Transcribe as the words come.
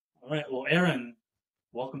right. Well, Aaron,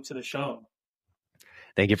 welcome to the show.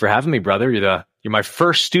 Thank you for having me, brother. You're my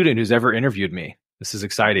first student who's ever interviewed me. This is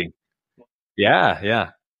exciting.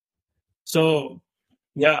 Yeah. So,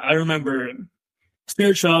 yeah, I remember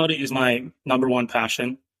spirituality is my number one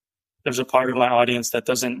passion. There's a part of my audience that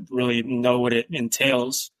doesn't really know what it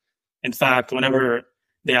entails. In fact, whenever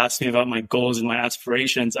they ask me about my goals and my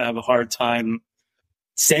aspirations, I have a hard time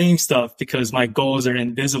saying stuff because my goals are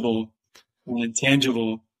invisible and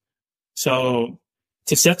intangible. So,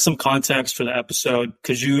 to set some context for the episode,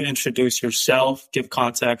 could you introduce yourself, give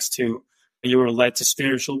context to you were led to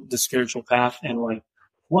the spiritual path, and like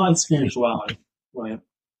why spirituality? Right.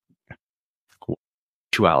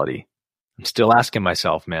 Spirituality. I'm still asking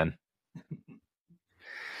myself, man.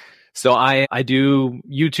 So I do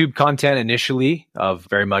YouTube content initially of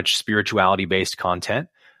very much spirituality based content.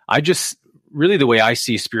 Really the way I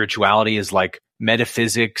see spirituality is like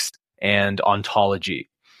metaphysics and ontology.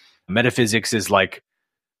 Metaphysics is like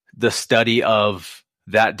the study of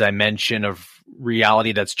that dimension of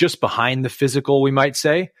reality that's just behind the physical, we might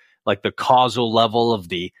say, like the causal level of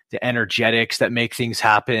the energetics that make things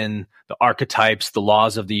happen, the archetypes, the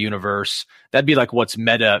laws of the universe. That'd be like what's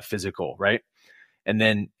metaphysical, right? And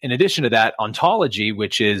then in addition to that, ontology,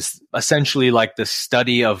 which is essentially like the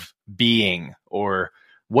study of being or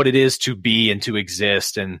what it is to be and to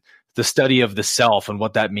exist, and the study of the self and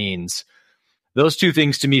what that means. Those two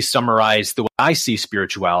things to me summarize the way I see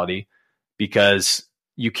spirituality, because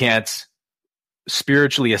you can't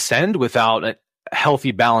spiritually ascend without a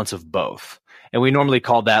healthy balance of both. And we normally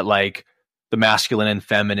call that like the masculine and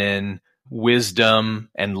feminine, wisdom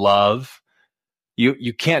and love.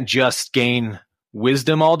 You can't just gain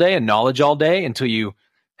wisdom all day and knowledge all day until you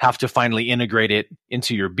have to finally integrate it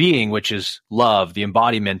into your being, which is love, the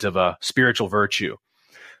embodiment of a spiritual virtue.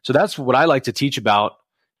 So that's what I like to teach about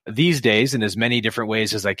these days in as many different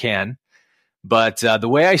ways as I can. But the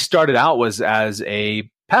way I started out was as a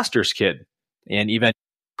pastor's kid in evangelical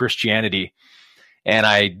Christianity. And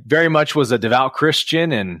I very much was a devout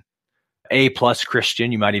Christian and A+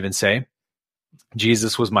 Christian, you might even say.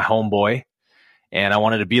 Jesus was my homeboy. And I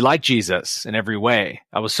wanted to be like Jesus in every way.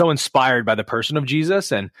 I was so inspired by the person of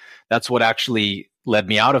Jesus. And that's what actually led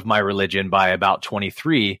me out of my religion by about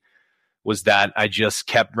 23, was that I just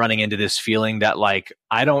kept running into this feeling that like,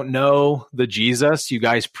 I don't know the Jesus you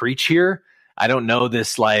guys preach here. I don't know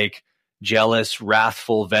this like jealous,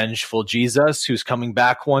 wrathful, vengeful Jesus who's coming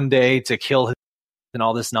back one day to kill his and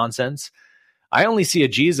all this nonsense. I only see a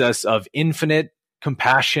Jesus of infinite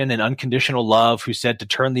compassion and unconditional love who said to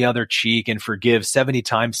turn the other cheek and forgive 70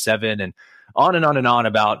 times 7 and on and on and on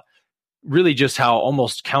about really just how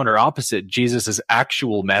almost counter opposite Jesus's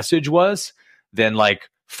actual message was than like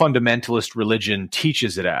fundamentalist religion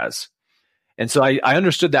teaches it as. And so I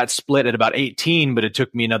understood that split at about 18, but it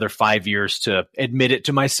took me another 5 years to admit it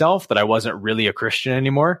to myself that I wasn't really a Christian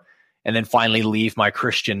anymore, and then finally leave my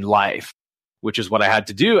Christian life, which is what I had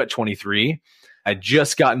to do at 23. I'd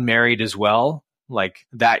just gotten married as well, like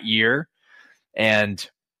that year, and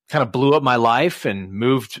kind of blew up my life and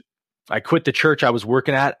moved. I quit the church I was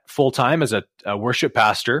working at full time as a worship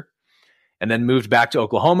pastor, and then moved back to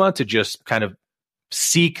Oklahoma to just kind of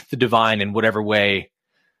seek the divine in whatever way,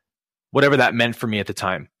 whatever that meant for me at the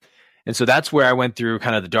time. And so that's where I went through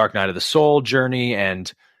kind of the dark night of the soul journey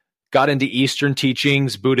and got into Eastern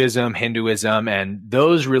teachings, Buddhism, Hinduism, and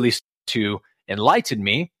those really to enlighten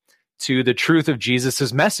me to the truth of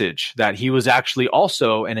Jesus's message, that he was actually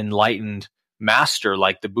also an enlightened master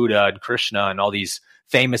like the Buddha and Krishna and all these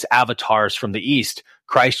famous avatars from the East.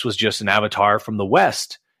 Christ was just an avatar from the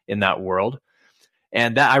West in that world.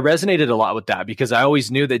 And that I resonated a lot with that because I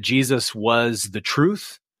always knew that Jesus was the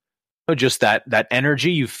truth. Just that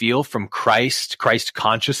energy you feel from Christ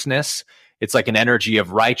consciousness. It's like an energy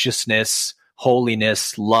of righteousness,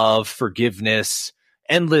 holiness, love, forgiveness,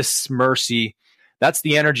 endless mercy. That's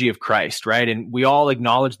the energy of Christ, right? And we all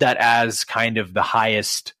acknowledge that as kind of the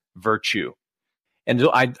highest virtue. And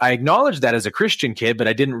I acknowledged that as a Christian kid, but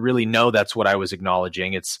I didn't really know that's what I was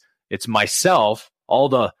acknowledging. It's myself, all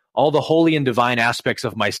the holy and divine aspects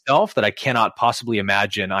of myself that I cannot possibly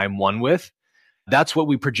imagine I'm one with. That's what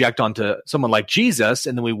we project onto someone like Jesus,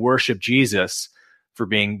 and then we worship Jesus for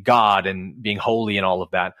being God and being holy and all of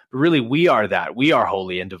that. But really, we are that. We are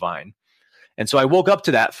holy and divine. And so I woke up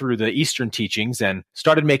to that through the Eastern teachings and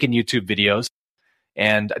started making YouTube videos,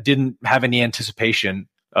 and didn't have any anticipation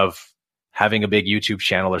of having a big YouTube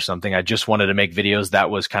channel or something. I just wanted to make videos. That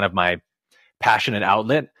was kind of my passionate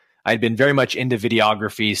outlet. I'd been very much into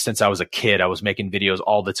videography since I was a kid. I was making videos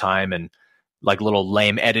all the time and like little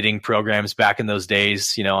lame editing programs back in those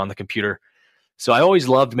days, on the computer. So I always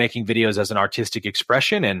loved making videos as an artistic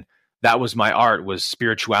expression. And that was my art, was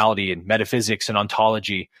spirituality and metaphysics and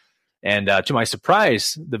ontology. And to my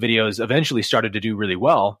surprise, the videos eventually started to do really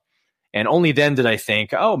well. And only then did I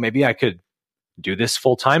think, oh, maybe I could do this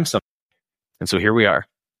full time someday. And so here we are.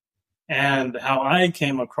 And how I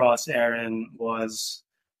came across Aaron was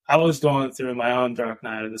I was going through my own dark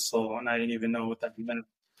night of the soul, and I didn't even know what that meant.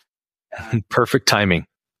 Perfect timing.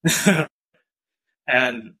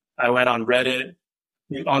 And I went on Reddit,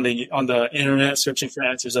 on the internet, searching for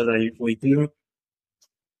answers as I usually do.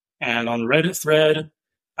 And on the Reddit thread,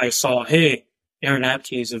 I saw, hey, Aaron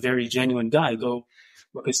Abke is a very genuine guy. Go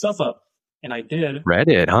look his stuff up. And I did.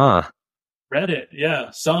 Reddit, huh? Reddit, yeah.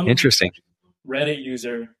 Some interesting Reddit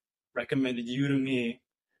user recommended you to me.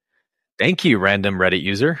 Thank you, random Reddit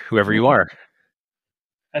user, whoever you are.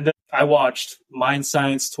 And then I watched Mind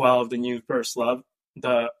Science 12, The New First Love,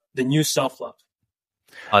 the new self-love.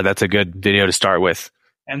 That's a good video to start with.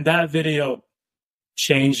 And that video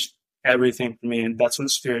changed everything for me. And that's what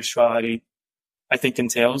spirituality, I think,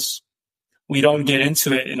 entails. We don't get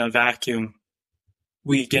into it in a vacuum.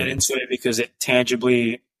 We get into it because it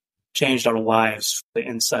tangibly changed our lives from the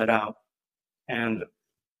inside out. And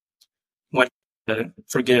when you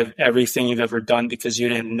forgive everything you've ever done because you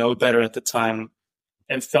didn't know better at the time,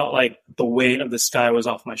 it felt like the weight of the sky was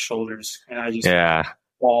off my shoulders. And I just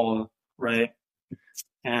fall, right?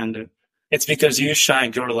 And it's because you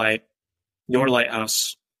shined your light, your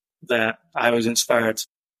lighthouse, that I was inspired to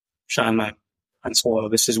shine my soul.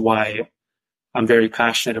 This is why I'm very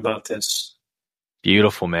passionate about this.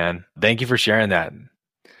 Beautiful, man. Thank you for sharing that.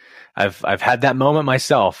 I've had that moment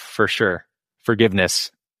myself, for sure.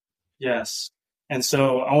 Forgiveness. Yes. And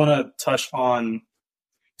so I want to touch on,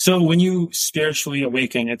 so when you spiritually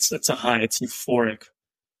awaken, it's a high, it's euphoric,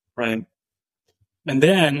 right? And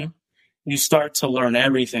then you start to learn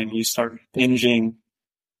everything. You start binging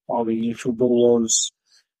all the YouTube videos,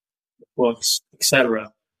 books,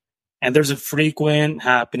 etc. And there's a frequent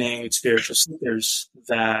happening with spiritual seekers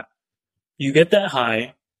that you get that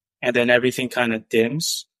high and then everything kind of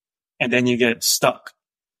dims and then you get stuck.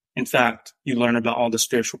 In fact, you learn about all the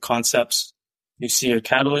spiritual concepts. You see your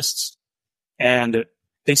catalysts and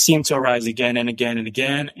they seem to arise again and again and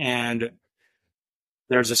again. And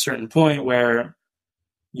there's a certain point where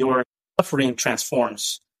your suffering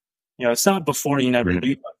transforms. You know, it's not before you never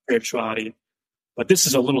knew about spirituality, but this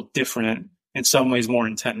is a little different, in some ways more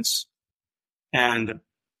intense. And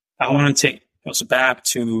I want to take us back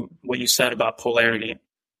to what you said about polarity,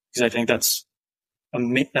 because I think that's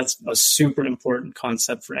a super important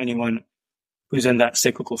concept for anyone who's in that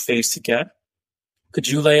cyclical phase to get. Could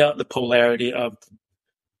you lay out the polarity of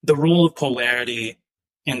the role of polarity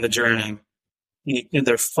in the journey, in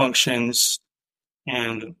their functions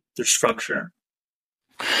and their structure?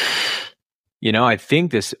 You know, I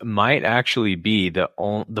think this might actually be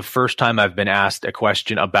the first time I've been asked a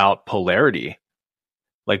question about polarity.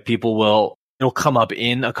 Like it'll come up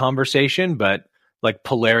in a conversation, but like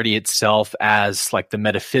polarity itself as like the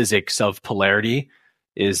metaphysics of polarity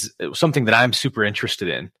is something that I'm super interested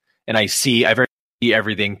in. And I see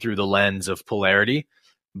everything through the lens of polarity,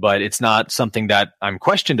 but it's not something that I'm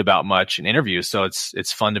questioned about much in interviews. So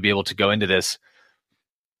it's fun to be able to go into this.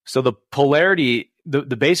 So the polarity, the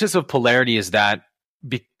basis of polarity is that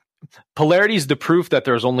polarity is the proof that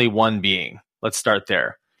there's only one being. Let's start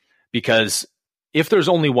there. Because if there's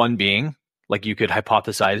only one being, like you could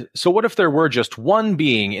hypothesize, so what if there were just one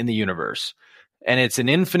being in the universe and it's an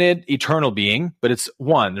infinite, eternal being, but it's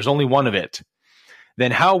one, there's only one of it.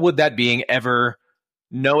 Then how would that being ever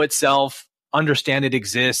know itself, understand it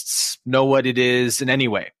exists, know what it is in any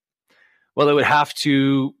way? Well, it would have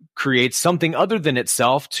to create something other than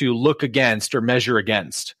itself to look against or measure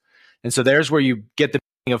against. And so there's where you get the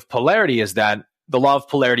meaning of polarity, is that the law of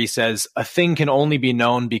polarity says a thing can only be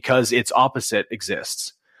known because its opposite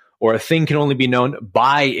exists, or a thing can only be known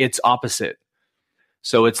by its opposite.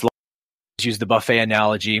 So it's like, let's use the buffet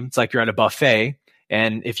analogy. It's like you're at a buffet,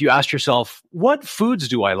 and if you ask yourself, what foods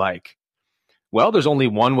do I like? Well, there's only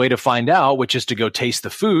one way to find out, which is to go taste the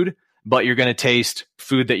food, but you're going to taste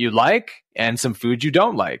food that you like and some food you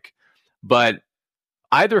don't like. But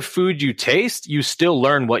either food you taste, you still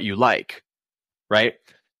learn what you like, right?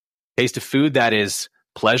 Taste a food that is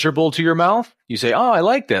pleasurable to your mouth, you say, oh, I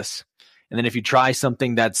like this. And then if you try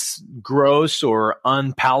something that's gross or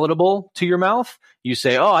unpalatable to your mouth, you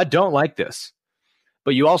say, oh, I don't like this.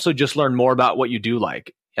 But you also just learn more about what you do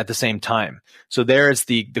like at the same time. So there's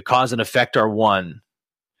the cause and effect are one.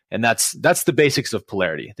 And that's the basics of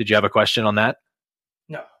polarity. Did you have a question on that?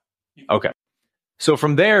 No. Okay. So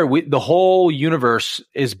from there, the whole universe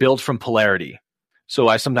is built from polarity. So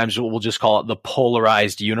I sometimes will just call it the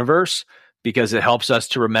polarized universe. because it helps us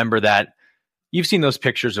to remember that you've seen those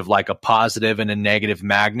pictures of like a positive and a negative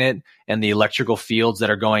magnet and the electrical fields that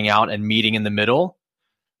are going out and meeting in the middle.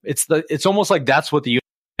 It's almost like that's what the universe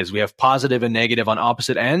is. We have positive and negative on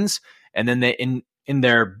opposite ends, and then they in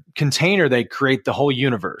their container they create the whole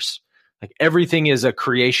universe. Like everything is a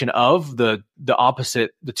creation of the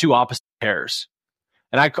two opposite pairs.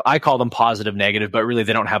 And I call them positive, negative, but really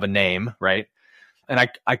they don't have a name, right? And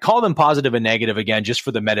I call them positive and negative again, just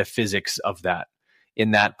for the metaphysics of that.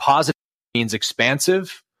 In that positive means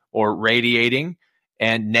expansive or radiating,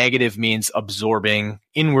 and negative means absorbing,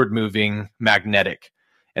 inward moving, magnetic.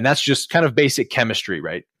 And that's just kind of basic chemistry,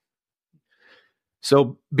 right?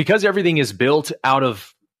 So because everything is built out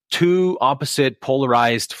of two opposite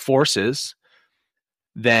polarized forces,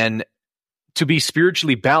 then to be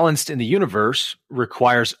spiritually balanced in the universe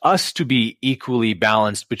requires us to be equally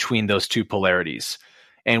balanced between those two polarities.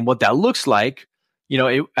 And what that looks like,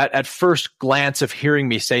 at first glance of hearing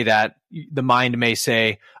me say that, the mind may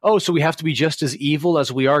say, oh, so we have to be just as evil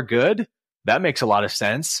as we are good? That makes a lot of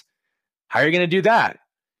sense. How are you going to do that?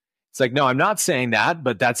 It's like, no, I'm not saying that,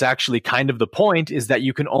 but that's actually kind of the point, is that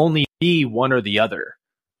you can only be one or the other.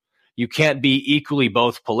 You can't be equally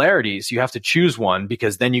both polarities. You have to choose one,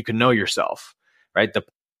 because then you can know yourself, right? The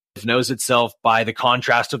positive knows itself by the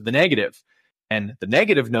contrast of the negative, and the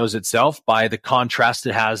negative knows itself by the contrast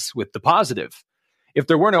it has with the positive. If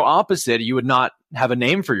there were no opposite, you would not have a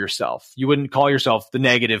name for yourself. You wouldn't call yourself the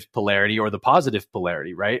negative polarity or the positive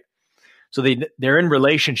polarity, right? So they're in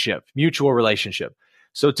relationship, mutual relationship.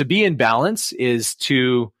 So to be in balance is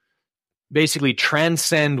to basically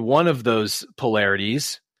transcend one of those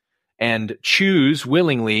polarities and choose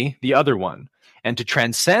willingly the other one. And to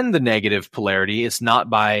transcend the negative polarity is not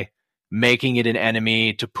by making it an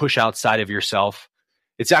enemy to push outside of yourself.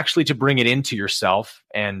 It's actually to bring it into yourself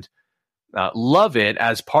and love it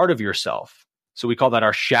as part of yourself. So we call that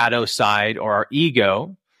our shadow side, or our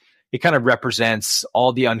ego. It kind of represents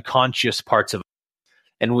all the unconscious parts of it.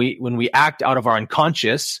 And when we act out of our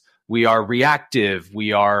unconscious, we are reactive,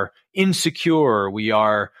 we are insecure, we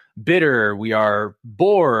are bitter, we are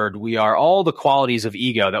bored, we are all the qualities of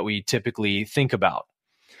ego that we typically think about.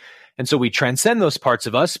 And so we transcend those parts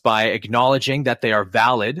of us by acknowledging that they are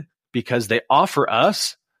valid, because they offer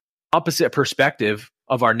us opposite perspective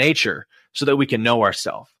of our nature so that we can know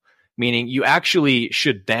ourselves. Meaning you actually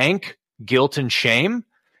should thank guilt and shame,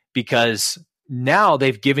 because now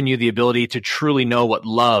they've given you the ability to truly know what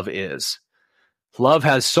love is. Love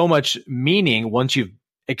has so much meaning once you've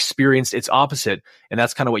experienced its opposite. And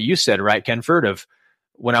that's kind of what you said, right, Kenford? Of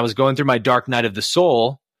when I was going through my dark night of the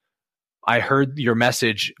soul, I heard your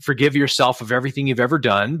message, forgive yourself of everything you've ever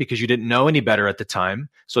done, because you didn't know any better at the time.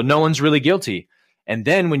 So no one's really guilty. And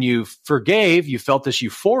then when you forgave, you felt this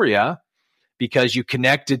euphoria because you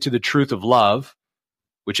connected to the truth of love,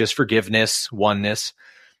 which is forgiveness, oneness.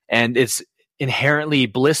 And it's inherently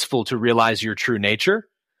blissful to realize your true nature.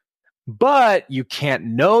 But you can't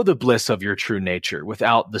know the bliss of your true nature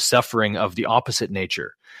without the suffering of the opposite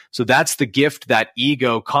nature. So that's the gift that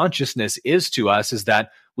ego consciousness is to us, is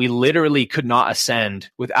that we literally could not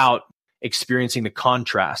ascend without experiencing the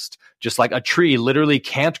contrast. Just like a tree literally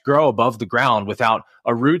can't grow above the ground without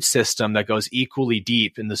a root system that goes equally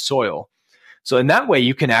deep in the soil. So in that way,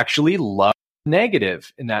 you can actually love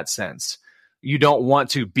negative in that sense. You don't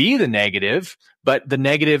want to be the negative, but the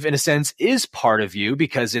negative, in a sense, is part of you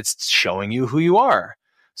because it's showing you who you are.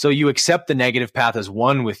 So you accept the negative path as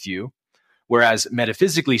one with you, whereas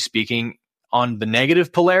metaphysically speaking, on the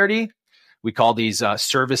negative polarity, we call these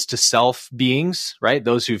service to self beings, right?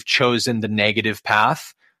 Those who've chosen the negative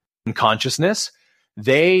path in consciousness,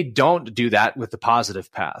 they don't do that with the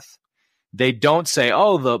positive path. They don't say,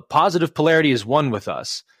 oh, the positive polarity is one with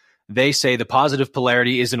us. They say the positive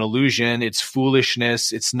polarity is an illusion, it's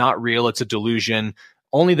foolishness, it's not real, it's a delusion.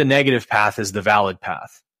 Only the negative path is the valid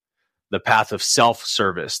path, the path of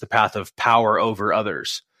self-service, the path of power over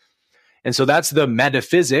others. And so that's the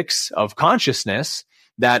metaphysics of consciousness,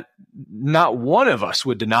 that not one of us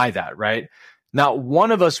would deny that, right? Not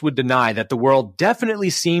one of us would deny that the world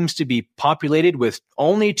definitely seems to be populated with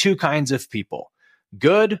only two kinds of people,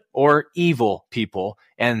 good or evil people.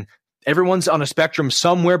 And everyone's on a spectrum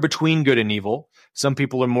somewhere between good and evil. Some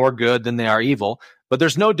people are more good than they are evil, but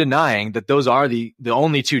there's no denying that those are the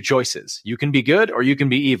only two choices. You can be good or you can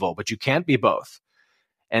be evil, but you can't be both.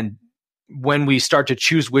 And when we start to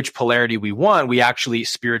choose which polarity we want, we actually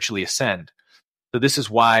spiritually ascend. So this is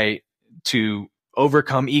why to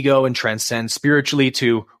overcome ego and transcend spiritually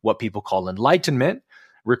to what people call enlightenment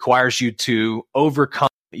requires you to overcome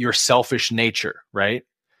your selfish nature, right?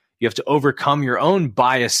 You have to overcome your own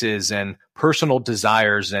biases and personal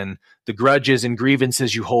desires and the grudges and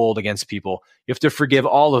grievances you hold against people. You have to forgive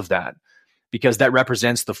all of that because that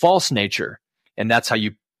represents the false nature. And that's how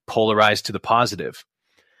you polarize to the positive.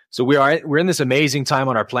 So we're in this amazing time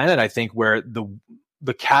on our planet, I think, where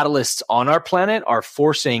the catalysts on our planet are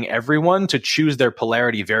forcing everyone to choose their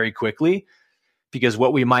polarity very quickly, because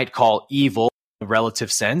what we might call evil in a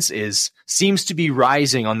relative sense seems to be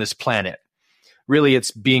rising on this planet. Really,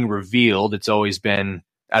 it's being revealed. It's always been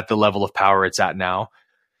at the level of power it's at now,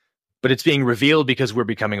 but it's being revealed because we're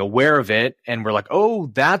becoming aware of it. And we're like, oh,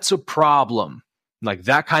 that's a problem. Like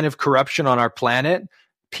that kind of corruption on our planet,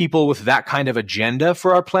 people with that kind of agenda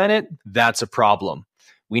for our planet, that's a problem.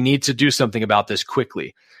 We need to do something about this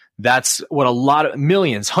quickly. That's what a lot of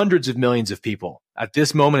millions, hundreds of millions of people at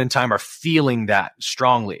this moment in time are feeling that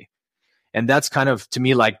strongly. And that's kind of, to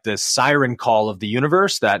me, like the siren call of the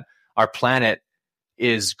universe that our planet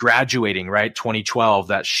is graduating, right? 2012,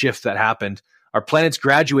 that shift that happened. Our planet's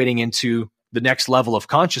graduating into the next level of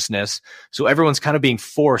consciousness. So everyone's kind of being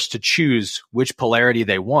forced to choose which polarity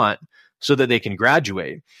they want so that they can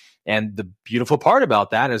graduate. And the beautiful part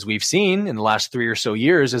about that, as we've seen in the last 3 or so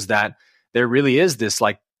years, is that there really is this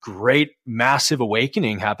like great massive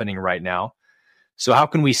awakening happening right now. So how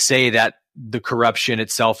can we say that the corruption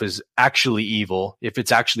itself is actually evil if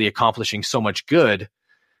it's actually accomplishing so much good?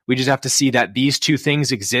 We just have to see that these two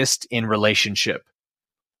things exist in relationship,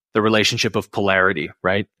 the relationship of polarity,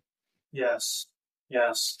 right? Yes.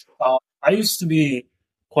 I used to be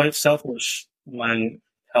quite selfish in my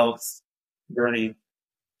health journey.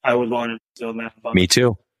 I would want to feel mad about Me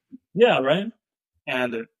too. Yeah, right?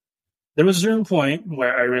 And there was a certain point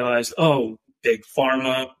where I realized, oh, big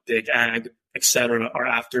pharma, big ag, etc., are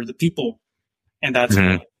after the people. And that's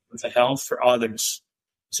the health for others.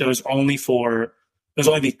 So it was only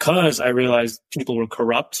because I realized people were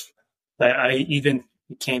corrupt that I even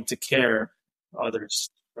came to care for others,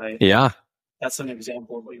 right? Yeah. That's an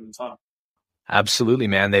example of what you were talking. Absolutely,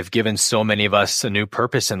 man. They've given so many of us a new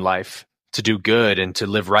purpose in life to do good and to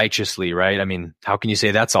live righteously, right? I mean, how can you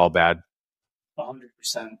say that's all bad? 100%.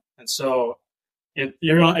 And so if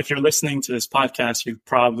you're listening to this podcast, you've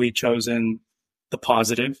probably chosen the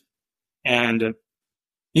positive. And,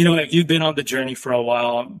 if you've been on the journey for a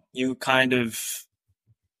while, you kind of,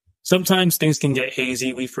 sometimes things can get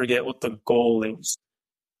hazy. We forget what the goal is.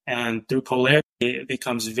 And through polarity, it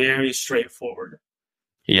becomes very straightforward.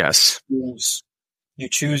 Yes. You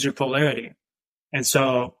choose your polarity. And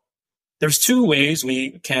so there's two ways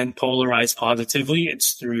we can polarize positively.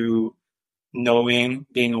 It's through knowing,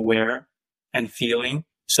 being aware, and feeling.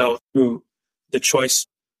 So through the choice,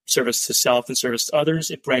 service to self and service to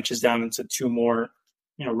others, it branches down into two more,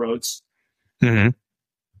 roads. Mm-hmm.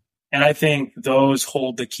 And I think those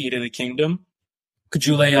hold the key to the kingdom. Could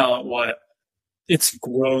you lay out what it's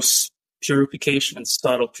gross purification and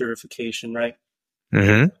subtle purification, right?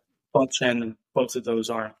 Mm-hmm. Function, both of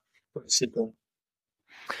those are simple.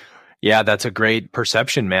 Yeah, that's a great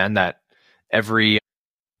perception, man, that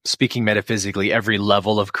speaking metaphysically, every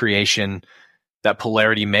level of creation that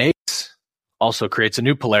polarity makes also creates a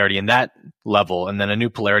new polarity in that level, and then a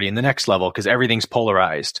new polarity in the next level, because everything's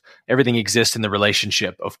polarized. Everything exists in the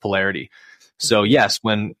relationship of polarity. So yes,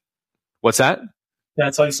 what's that? Yeah,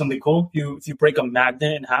 I'll tell you something cool. If you break a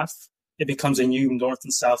magnet in half, it becomes a new north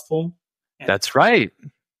and south pole. That's right.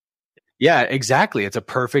 Yeah, exactly. It's a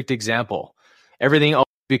perfect example. Everything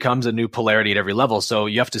becomes a new polarity at every level. So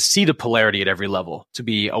you have to see the polarity at every level to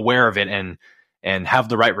be aware of it and have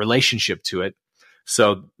the right relationship to it.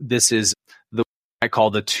 So this is I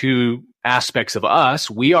call the two aspects of us.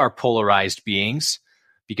 We are polarized beings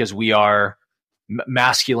because we are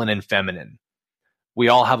masculine and feminine. We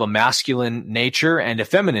all have a masculine nature and a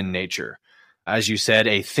feminine nature. As you said,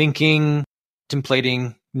 a thinking,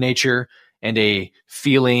 contemplating nature and a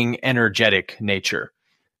feeling, energetic nature,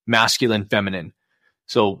 masculine, feminine.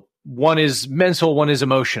 So one is mental, one is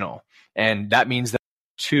emotional. And that means that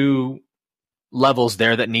two levels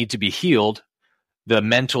there that need to be healed, the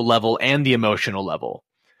mental level and the emotional level.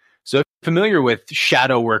 So if you're familiar with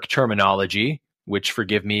shadow work terminology, which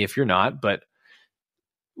forgive me if you're not, but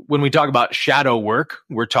when we talk about shadow work,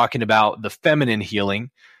 we're talking about the feminine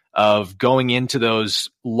healing of going into those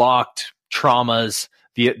locked traumas,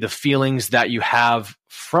 the feelings that you have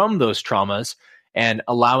from those traumas, and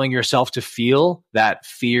allowing yourself to feel that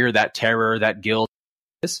fear, that terror, that guilt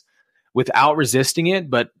without resisting it,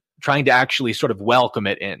 but trying to actually sort of welcome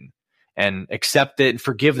it in and accept it and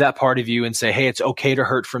forgive that part of you and say, hey, it's okay to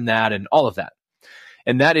hurt from that and all of that.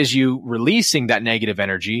 And that is you releasing that negative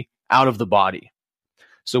energy out of the body.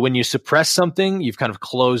 So when you suppress something, you've kind of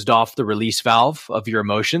closed off the release valve of your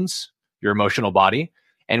emotions, your emotional body.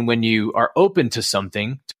 And when you are open to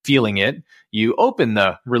something, to feeling it, you open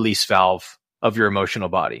the release valve of your emotional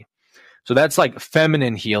body. So that's like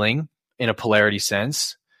feminine healing in a polarity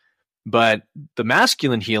sense. But the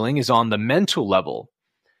masculine healing is on the mental level.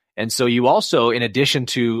 And so you also, in addition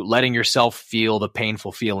to letting yourself feel the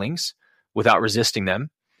painful feelings without resisting them,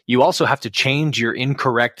 you also have to change your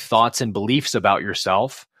incorrect thoughts and beliefs about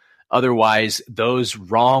yourself. Otherwise, those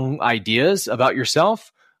wrong ideas about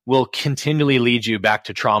yourself will continually lead you back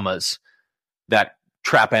to traumas that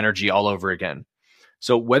trap energy all over again.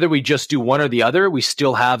 So whether we just do one or the other, we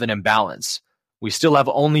still have an imbalance. We still have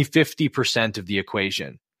only 50% of the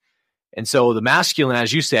equation. And so the masculine,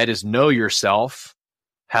 as you said, is know yourself,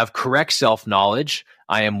 have correct self-knowledge.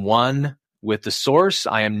 I am one with the source.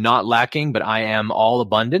 I am not lacking, but I am all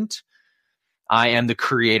abundant. I am the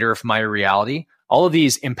creator of my reality. All of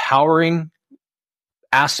these empowering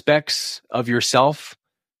aspects of yourself,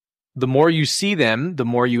 the more you see them, the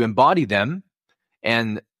more you embody them,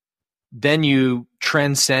 and then you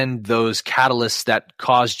transcend those catalysts that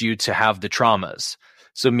caused you to have the traumas.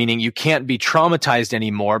 So meaning you can't be traumatized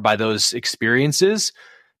anymore by those experiences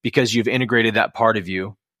because you've integrated that part of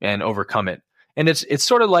you and overcome it. And it's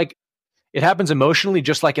sort of like it happens emotionally,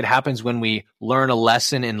 just like it happens when we learn a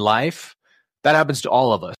lesson in life. That happens to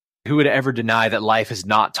all of us. Who would ever deny that life has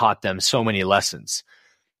not taught them so many lessons?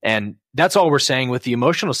 And that's all we're saying with the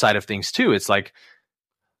emotional side of things too. It's like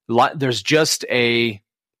there's just a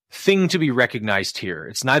thing to be recognized here.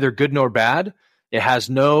 It's neither good nor bad. It has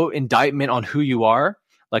no indictment on who you are.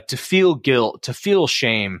 Like to feel guilt, to feel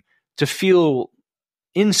shame, to feel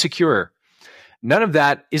insecure. None of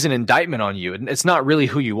that is an indictment on you. It's not really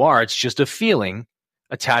who you are. It's just a feeling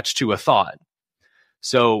attached to a thought.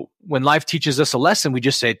 So when life teaches us a lesson, we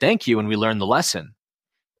just say thank you and we learn the lesson.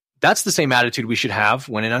 That's the same attitude we should have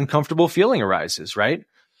when an uncomfortable feeling arises, right?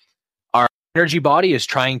 Our energy body is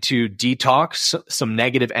trying to detox some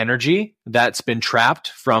negative energy that's been trapped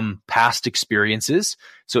from past experiences.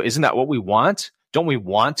 So isn't that what we want? Don't we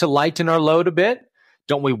want to lighten our load a bit?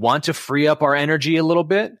 Don't we want to free up our energy a little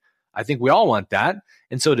bit? I think we all want that.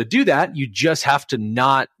 And so to do that, you just have to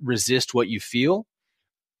not resist what you feel.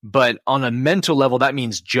 But on a mental level, that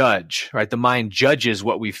means judge, right? The mind judges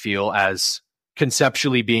what we feel as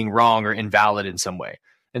conceptually being wrong or invalid in some way.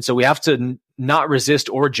 And so we have to not resist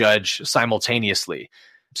or judge simultaneously.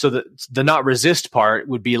 So the not resist part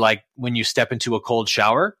would be like when you step into a cold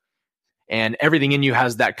shower and everything in you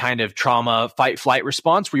has that kind of trauma, fight, flight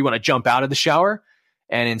response where you want to jump out of the shower.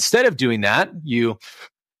 And instead of doing that, you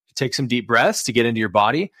take some deep breaths to get into your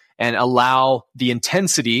body and allow the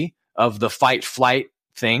intensity of the fight, flight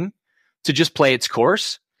thing to just play its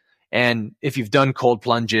course. And if you've done cold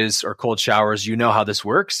plunges or cold showers, you know how this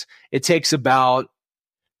works. It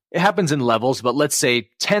happens in levels, but let's say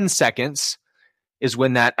 10 seconds is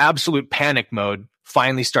when that absolute panic mode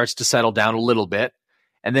finally starts to settle down a little bit.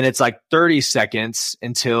 And then it's like 30 seconds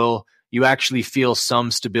until you actually feel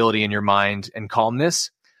some stability in your mind and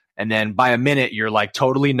calmness. And then by a minute, you're like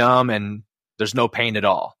totally numb and there's no pain at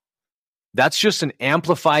all. That's just an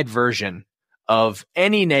amplified version of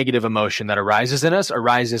any negative emotion that arises in us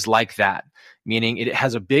arises like that, meaning it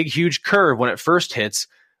has a big, huge curve when it first hits,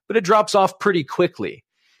 but it drops off pretty quickly.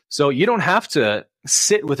 So you don't have to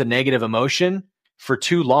sit with a negative emotion for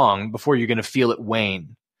too long before you're going to feel it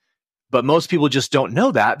wane. But most people just don't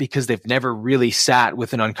know that because they've never really sat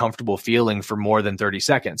with an uncomfortable feeling for more than 30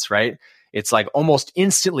 seconds, right? It's like almost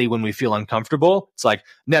instantly when we feel uncomfortable, it's like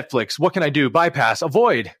Netflix, what can I do? Bypass,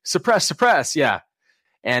 avoid, suppress. Yeah.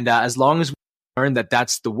 And as long as we learn that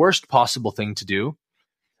that's the worst possible thing to do,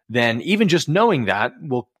 then even just knowing that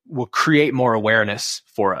will create more awareness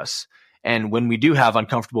for us. And when we do have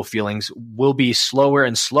uncomfortable feelings, we'll be slower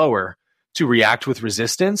and slower to react with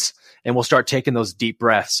resistance. And we'll start taking those deep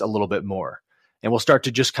breaths a little bit more. And we'll start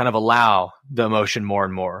to just kind of allow the emotion more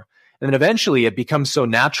and more. And then eventually it becomes so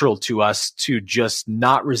natural to us to just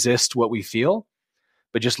not resist what we feel,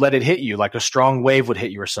 but just let it hit you like a strong wave would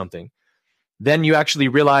hit you or something. Then you actually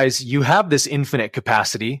realize you have this infinite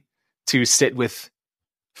capacity to sit with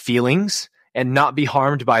feelings and not be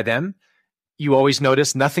harmed by them. You always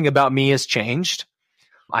notice nothing about me has changed.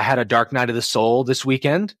 I had a dark night of the soul this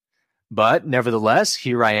weekend, but nevertheless,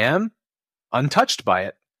 here I am, untouched by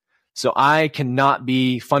it. So I cannot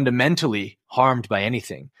be fundamentally harmed by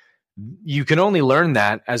anything. You can only learn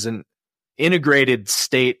that as an integrated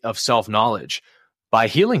state of self-knowledge by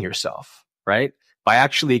healing yourself, right? By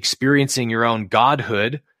actually experiencing your own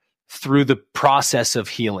godhood through the process of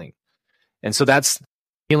healing. And so that's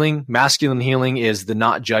healing. Masculine healing is the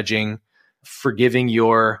not judging, forgiving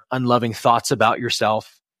your unloving thoughts about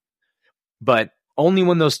yourself. But only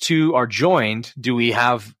when those two are joined do we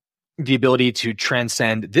have the ability to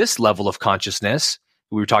transcend this level of consciousness.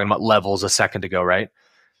 We were talking about levels a second ago, right?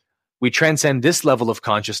 We transcend this level of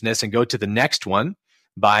consciousness and go to the next one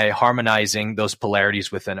by harmonizing those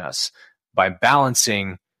polarities within us, by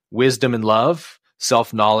balancing wisdom and love,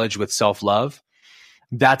 self-knowledge with self-love.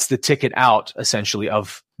 That's the ticket out, essentially,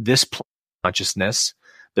 of this consciousness.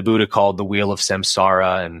 The Buddha called the wheel of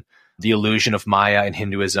samsara and the illusion of Maya in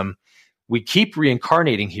Hinduism. We keep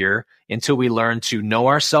reincarnating here until we learn to know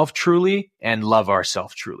ourselves truly and love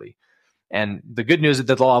ourselves truly. And the good news that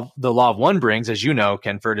the law of one brings, as you know,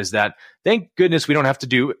 Kenford, is that thank goodness we don't have to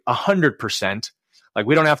do 100%. Like,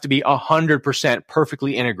 we don't have to be 100%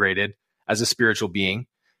 perfectly integrated as a spiritual being.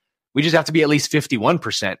 We just have to be at least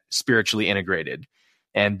 51% spiritually integrated.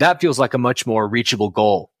 And that feels like a much more reachable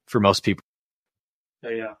goal for most people.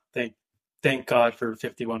 Yeah. Thank God for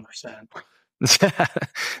 51%.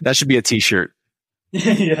 That should be a t-shirt.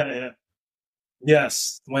 Yeah.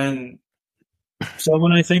 Yes. When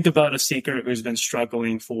I think about a seeker who's been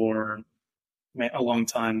struggling for a long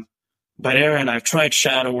time, but Aaron, I've tried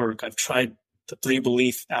shadow work, I've tried the 3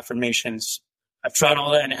 belief affirmations, I've tried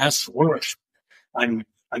all that, and it hasn't worked. I'm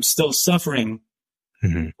still suffering.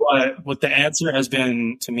 Mm-hmm. But what the answer has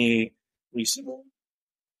been to me recently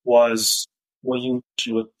was what you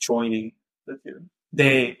mentioned with joining the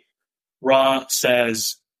two. Ra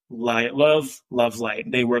says light, love, love,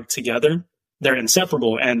 light. They work together. They're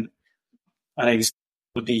inseparable. And I guess it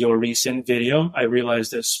would be your recent video. I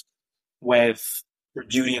realized this with your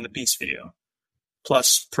Beauty and the Beast video,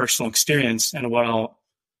 plus personal experience. And what I'll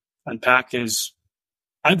unpack is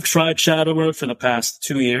I've tried shadow work for the past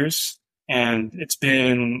 2 years, and it's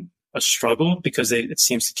been a struggle because it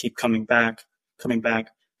seems to keep coming back,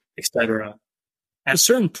 etc. At a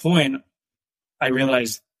certain point, I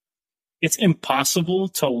realized it's impossible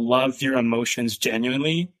to love your emotions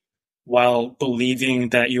genuinely while believing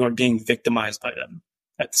that you are being victimized by them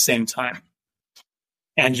at the same time.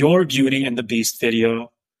 And your Beauty and the Beast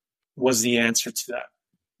video was the answer to that,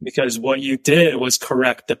 because what you did was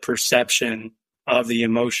correct the perception of the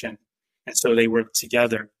emotion. And so they work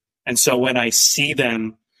together. And so when I see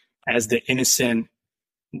them as the innocent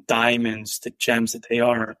diamonds, the gems that they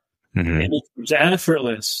are, mm-hmm. It becomes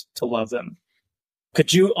effortless to love them.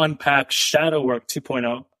 Could you unpack Shadow Work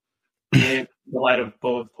 2.0 in the light of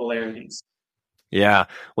both polarities? Yeah.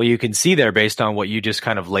 Well, you can see there, based on what you just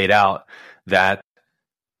kind of laid out, that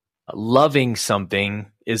loving something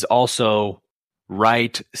is also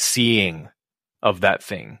right seeing of that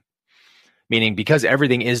thing. Meaning, because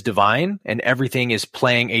everything is divine and everything is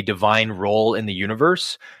playing a divine role in the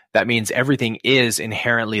universe, that means everything is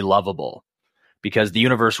inherently lovable, because the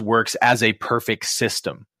universe works as a perfect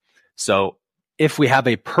system. So if we have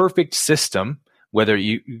a perfect system, whether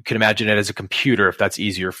you can imagine it as a computer, if that's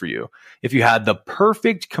easier for you, if you had the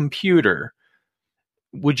perfect computer,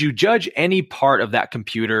 would you judge any part of that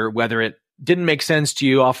computer, whether it didn't make sense to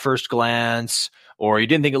you off first glance, or you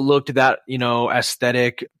didn't think it looked that,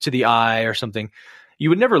 aesthetic to the eye or something? You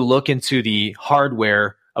would never look into the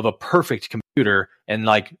hardware of a perfect computer and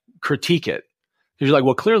critique it. Because you're like,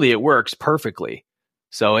 well, clearly it works perfectly.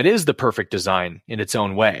 So it is the perfect design in its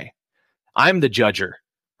own way. I'm the judger,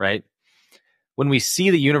 right? When we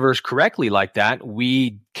see the universe correctly like that,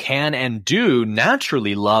 we can and do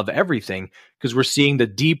naturally love everything, because we're seeing the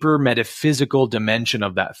deeper metaphysical dimension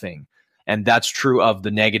of that thing. And that's true of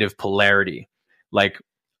the negative polarity. Like,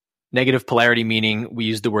 negative polarity meaning we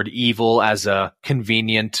use the word evil as a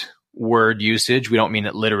convenient word usage. We don't mean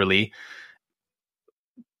it literally.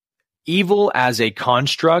 Evil as a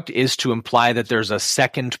construct is to imply that there's a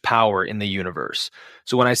second power in the universe.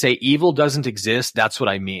 So when I say evil doesn't exist, that's what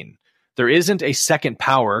I mean. There isn't a second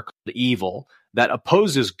power called evil that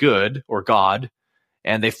opposes good or God,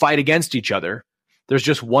 and they fight against each other. There's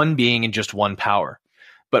just one being and just one power.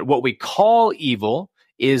 But what we call evil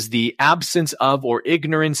is the absence of or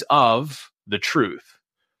ignorance of the truth.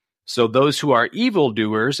 So those who are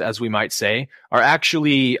evildoers, as we might say, are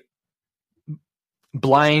actually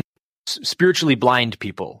blind, spiritually blind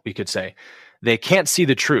people, we could say. They can't see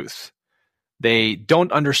the truth. They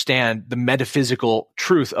don't understand the metaphysical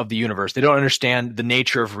truth of the universe. They don't understand the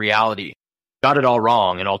nature of reality. Got it all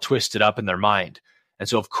wrong and all twisted up in their mind. And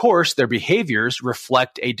so, of course, their behaviors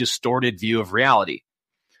reflect a distorted view of reality.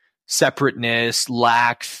 Separateness,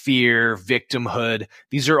 lack, fear, victimhood,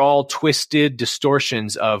 these are all twisted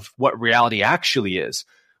distortions of what reality actually is,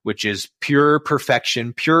 which is pure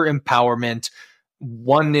perfection, pure empowerment,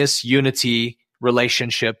 oneness, unity,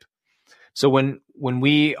 relationship. So when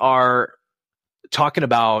we are talking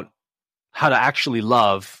about how to actually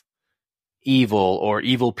love evil or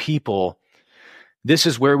evil people, this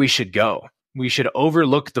is where we should go. We should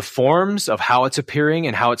overlook the forms of how it's appearing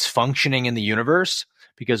and how it's functioning in the universe,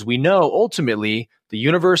 because we know ultimately the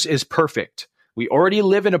universe is perfect. We already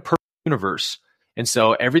live in a perfect universe. And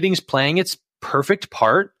so everything's playing its perfect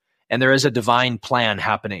part, and there is a divine plan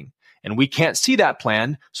happening. And we can't see that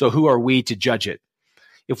plan, so who are we to judge it?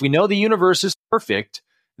 If we know the universe is perfect,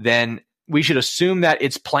 then we should assume that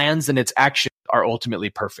its plans and its actions are ultimately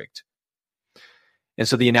perfect. And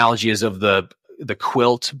so the analogy is of the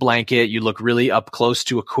quilt blanket. You look really up close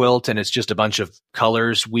to a quilt and it's just a bunch of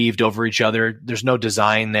colors weaved over each other. There's no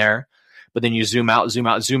design there. But then you zoom out, zoom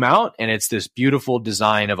out, zoom out, and it's this beautiful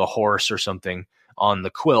design of a horse or something on the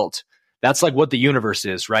quilt. That's like what the universe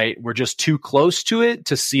is, right? We're just too close to it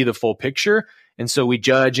to see the full picture. And so we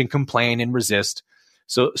judge and complain and resist.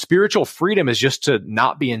 So spiritual freedom is just to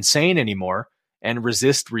not be insane anymore and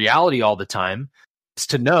resist reality all the time. It's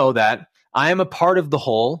to know that I am a part of the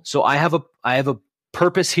whole. So I have a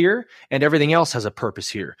purpose here, and everything else has a purpose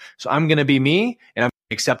here. So I'm going to be me, and I'm going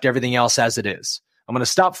to accept everything else as it is. I'm going to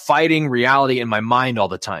stop fighting reality in my mind all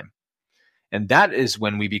the time. And that is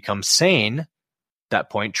when we become sane. At that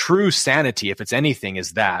point, true sanity, if it's anything,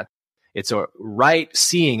 is that it's a right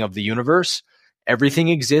seeing of the universe. Everything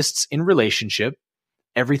exists in relationship.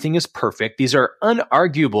 Everything is perfect. These are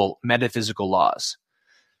unarguable metaphysical laws.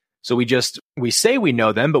 So we say we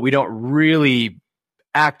know them, but we don't really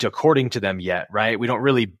act according to them yet, right? We don't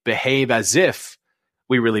really behave as if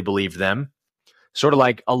we really believe them. Sort of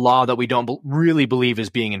like a law that we don't really believe is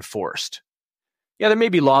being enforced. Yeah, there may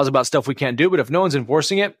be laws about stuff we can't do, but if no one's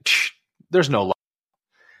enforcing it, there's no law.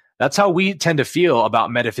 That's how we tend to feel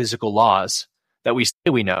about metaphysical laws that we say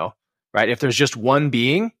we know, right? If there's just one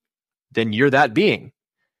being, then you're that being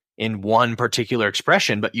in one particular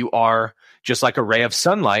expression, but you are just like a ray of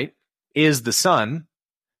sunlight is the sun.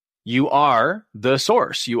 You are the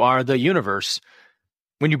source. You are the universe.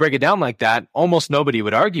 When you break it down like that, almost nobody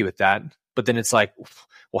would argue with that. But then it's like,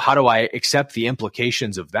 well, how do I accept the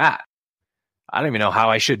implications of that? I don't even know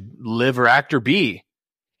how I should live or act or be.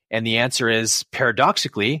 And the answer is,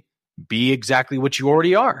 paradoxically, be exactly what you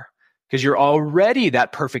already are, because you're already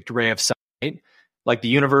that perfect ray of sunlight. Like the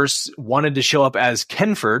universe wanted to show up as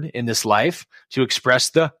Kenford in this life to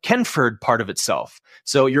express the Kenford part of itself.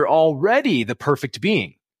 So you're already the perfect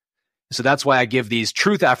being. So that's why I give these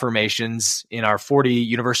truth affirmations in our 40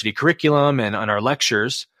 university curriculum and on our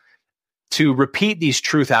lectures, to repeat these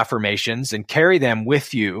truth affirmations and carry them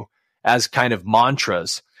with you as kind of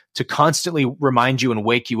mantras to constantly remind you and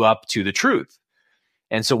wake you up to the truth.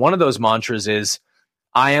 And so one of those mantras is,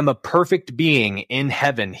 I am a perfect being in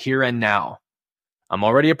heaven here and now. I'm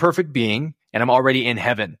already a perfect being, and I'm already in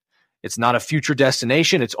heaven. It's not a future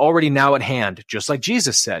destination. It's already now at hand, just like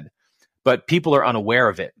Jesus said. But people are unaware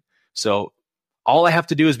of it. So all I have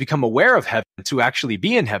to do is become aware of heaven to actually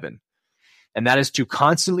be in heaven. And that is to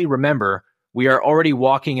constantly remember we are already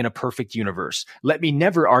walking in a perfect universe. Let me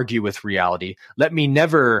never argue with reality. Let me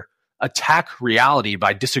never attack reality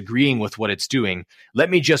by disagreeing with what it's doing. Let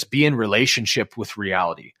me just be in relationship with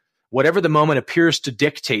reality. Whatever the moment appears to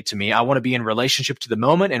dictate to me, I want to be in relationship to the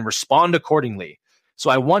moment and respond accordingly. So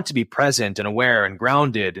I want to be present and aware and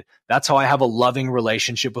grounded. That's how I have a loving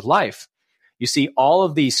relationship with life. You see, all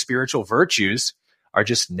of these spiritual virtues are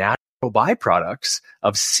just natural byproducts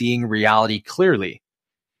of seeing reality clearly.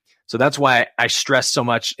 So that's why I stress so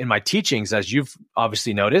much in my teachings, as you've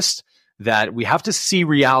obviously noticed, that we have to see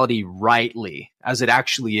reality rightly as it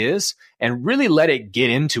actually is and really let it get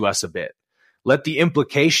into us a bit. Let the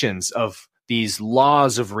implications of these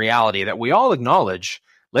laws of reality that we all acknowledge,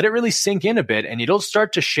 let it really sink in a bit, and it'll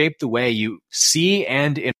start to shape the way you see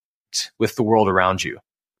and interact with the world around you.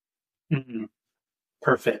 Mm-hmm.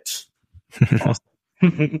 Perfect.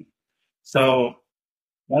 Awesome. So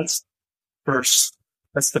that's first.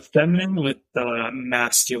 That's the feminine with the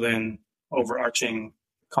masculine overarching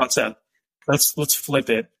concept. Let's flip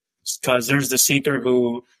it, because there's the seeker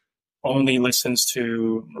who only listens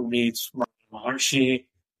to, reads Maharshi,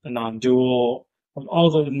 the non-dual, all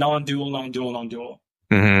the non-dual.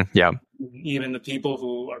 Mm-hmm. Yeah. Even the people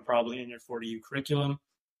who are probably in your 40U curriculum.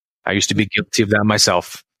 I used to be guilty of that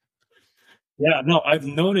myself. Yeah, no, I've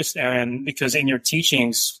noticed, Aaron, because in your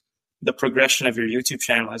teachings, the progression of your YouTube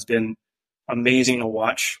channel has been amazing to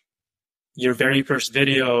watch. Your very first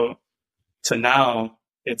video to now,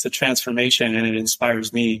 it's a transformation, and it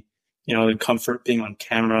inspires me, the comfort being on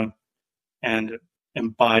camera and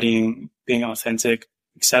embodying, being authentic,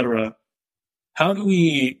 etc. How do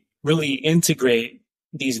we really integrate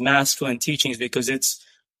these masculine teachings? Because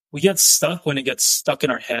we get stuck when it gets stuck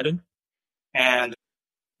in our head, and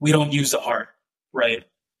we don't use the heart, right?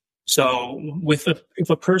 So if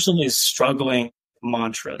a person is struggling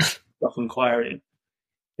mantras, self-inquiry,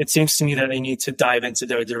 it seems to me that they need to dive into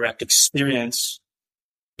their direct experience,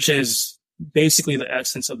 which is basically the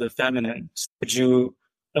essence of the feminine. Could you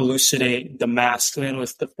elucidate the masculine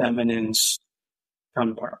with the feminine's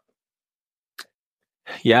counterpart?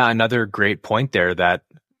 Yeah, another great point there, that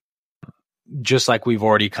just like we've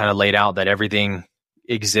already kind of laid out, that everything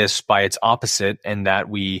exists by its opposite, and that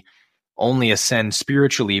we only ascend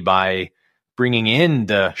spiritually by bringing in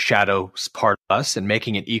the shadow's part of us and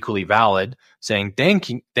making it equally valid, saying, thank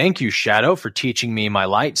you, shadow, for teaching me my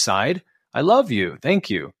light side. I love you. Thank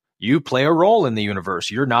you. You play a role in the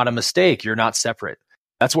universe. You're not a mistake. You're not separate.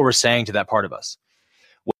 That's what we're saying to that part of us.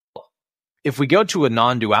 Well, if we go to a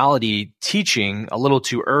non-duality teaching a little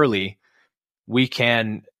too early,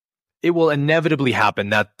 it will inevitably happen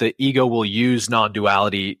that the ego will use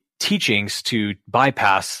non-duality teachings to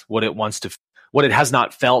bypass what it has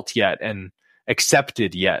not felt yet and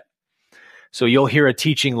accepted yet. So you'll hear a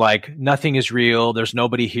teaching like, nothing is real, there's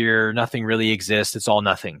nobody here, nothing really exists, it's all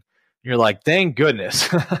nothing. You're like, thank goodness.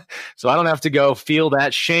 So I don't have to go feel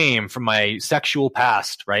that shame from my sexual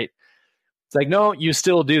past, right? It's like, no, you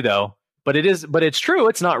still do though. But it's true,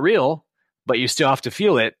 it's not real, but you still have to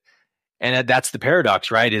feel it. And that's the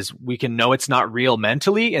paradox, right? Is we can know it's not real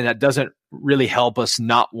mentally, and that doesn't really help us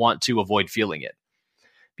not want to avoid feeling it.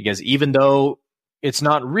 Because even though it's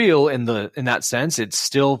not real in that sense, it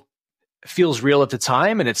still feels real at the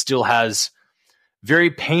time, and it still has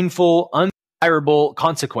very painful, undesirable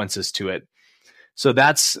consequences to it. So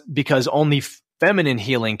that's because only feminine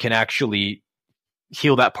healing can actually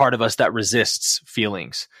heal that part of us that resists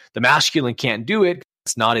feelings. The masculine can't do it.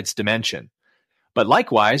 It's not its dimension. But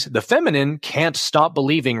likewise, the feminine can't stop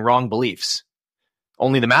believing wrong beliefs.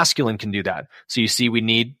 Only the masculine can do that. So you see, we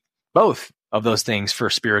need both of those things for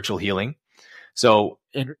spiritual healing. So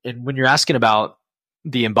when you're asking about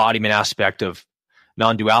the embodiment aspect of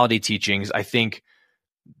non-duality teachings, I think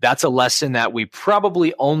that's a lesson that we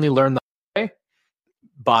probably only learn the way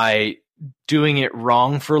by doing it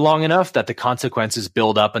wrong for long enough that the consequences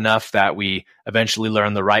build up enough that we eventually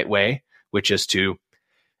learn the right way, which is to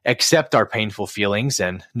accept our painful feelings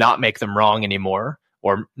and not make them wrong anymore,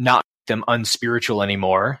 or not make them unspiritual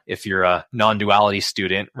anymore. If you're a non-duality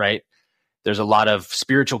student, right? There's a lot of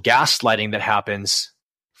spiritual gaslighting that happens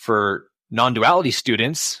for non-duality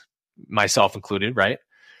students, myself included, right?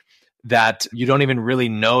 That you don't even really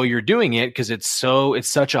know you're doing it because it's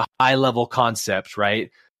such a high level concept, right?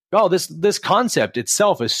 Oh, this concept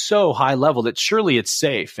itself is so high level that surely it's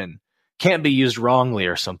safe and can't be used wrongly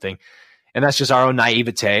or something. And that's just our own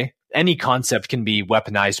naivete. Any concept can be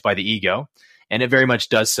weaponized by the ego, and it very much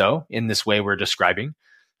does so in this way we're describing.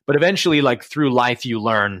 But eventually, like through life, you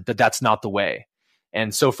learn that that's not the way.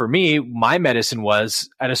 And so for me, my medicine was,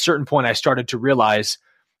 at a certain point, I started to realize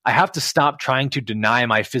I have to stop trying to deny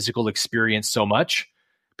my physical experience so much,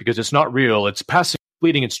 because it's not real. It's passive,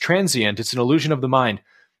 fleeting, it's transient. It's an illusion of the mind.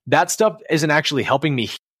 That stuff isn't actually helping me,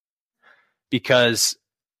 because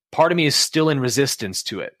part of me is still in resistance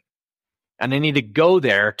to it. And I need to go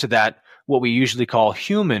there to that, what we usually call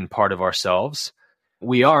human part of ourselves.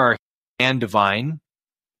 We are and divine,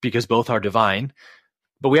 because both are divine.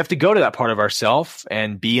 But we have to go to that part of ourselves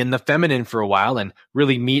and be in the feminine for a while and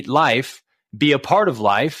really meet life, be a part of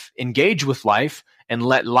life, engage with life, and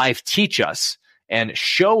let life teach us and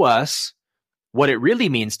show us what it really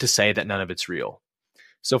means to say that none of it's real.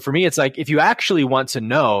 So for me, it's like, if you actually want to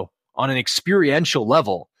know on an experiential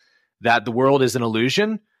level that the world is an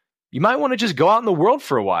illusion, you might want to just go out in the world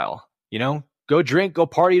for a while, go drink, go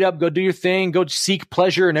party it up, go do your thing, go seek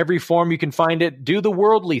pleasure in every form you can find it, do the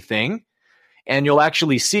worldly thing. And you'll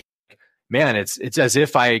actually see, man, it's as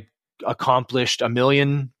if I accomplished 1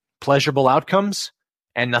 million pleasurable outcomes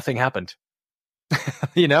and nothing happened.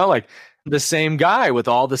 Like the same guy with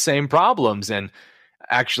all the same problems. And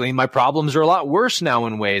actually, my problems are a lot worse now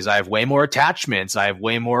in ways. I have way more attachments. I have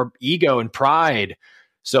way more ego and pride.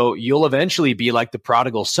 So you'll eventually be like the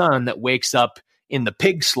prodigal son that wakes up in the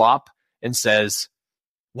pig slop and says,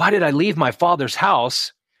 why did I leave my father's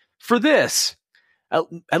house for this?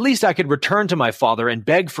 At least I could return to my father and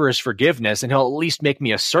beg for his forgiveness, and he'll at least make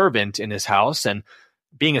me a servant in his house. And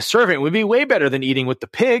being a servant would be way better than eating with the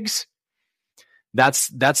pigs. That's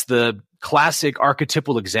the classic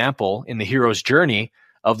archetypal example in the hero's journey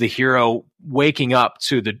of the hero waking up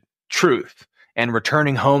to the truth and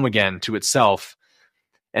returning home again to itself.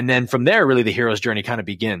 And then from there, really, the hero's journey kind of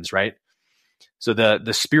begins, right? So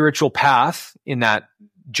the spiritual path in that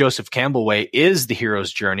Joseph Campbell way is the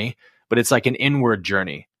hero's journey, but it's like an inward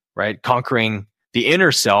journey, right? Conquering the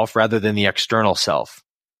inner self rather than the external self.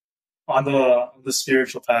 On the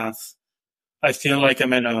spiritual path, I feel like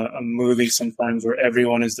I'm in a movie sometimes where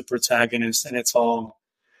everyone is the protagonist and it's all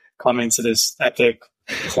coming to this epic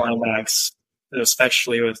climax,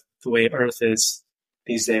 especially with the way Earth is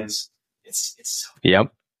these days. It's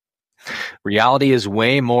Yep. Reality is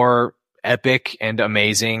way more epic and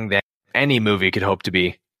amazing than any movie could hope to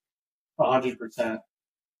be. 100%.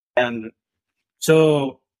 And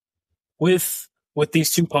so with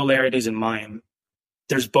these two polarities in mind,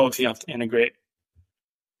 there's both you have to integrate.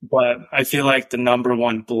 But I feel like the number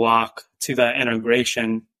one block to that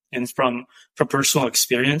integration, and from personal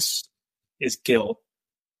experience, is guilt.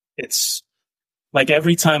 It's like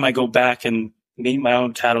every time I go back and meet my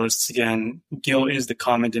own catalysts again, guilt is the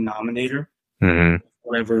common denominator, Mm-hmm.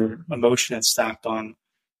 whatever emotion it's stacked on.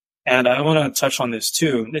 And I want to touch on this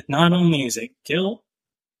too. Not only is it guilt,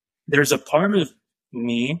 there's a part of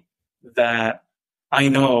me that I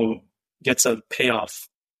know gets a payoff,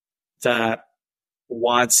 that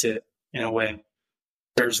wants it in a way,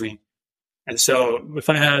 serves me. And so if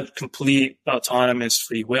I had complete autonomous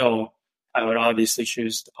free will, I would obviously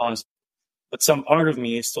choose the positive. But some part of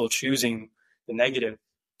me is still choosing the negative.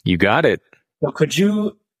 You got it. So could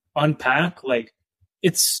you unpack, like,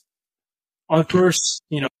 it's on first,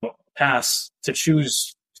 pass to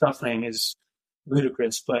choose suffering is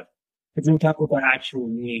ludicrous, but could you unpack what that actually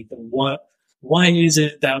means? And why is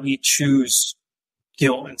it that we choose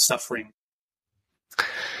guilt and suffering?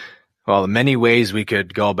 Well, many ways we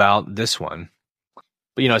could go about this one.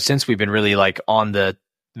 But, since we've been really like on the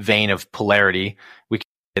vein of polarity, we can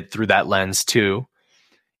get through that lens too,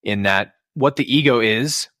 in that what the ego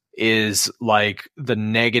is like the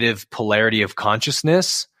negative polarity of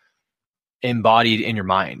consciousness embodied in your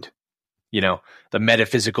mind. The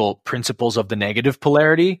metaphysical principles of the negative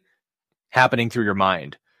polarity happening through your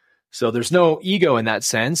mind. So there's no ego in that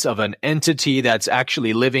sense of an entity that's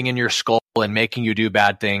actually living in your skull and making you do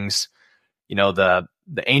bad things. The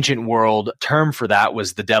ancient world term for that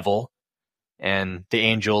was the devil, and the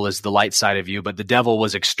angel is the light side of you, but the devil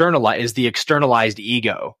was the externalized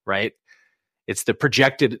ego, right? It's the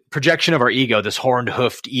projection of our ego, this horned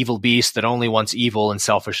hoofed evil beast that only wants evil and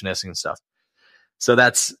selfishness and stuff. So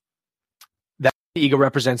that's that the ego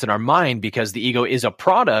represents in our mind, because the ego is a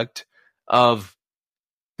product of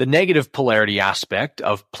the negative polarity aspect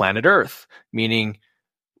of planet Earth, meaning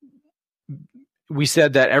we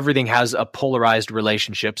said that everything has a polarized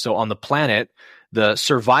relationship. So on the planet, the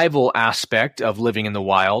survival aspect of living in the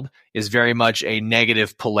wild is very much a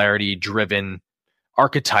negative polarity driven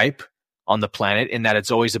archetype on the planet, in that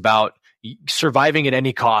it's always about surviving at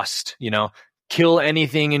any cost, kill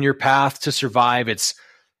anything in your path to survive. It's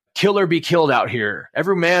kill or be killed out here.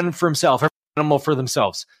 Every man for himself, every animal for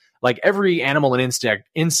themselves. Like every animal and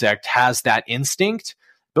insect has that instinct,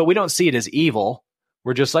 but we don't see it as evil.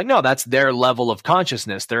 We're just like, no, that's their level of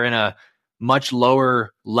consciousness. They're in a much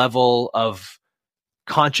lower level of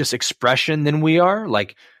conscious expression than we are.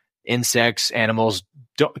 Like insects, animals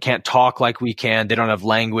can't talk like we can. They don't have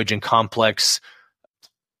language and complex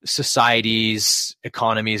societies,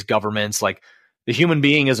 economies, governments. Like the human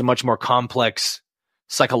being is a much more complex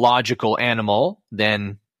psychological animal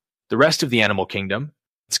than the rest of the animal kingdom.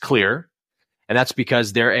 It's clear. And that's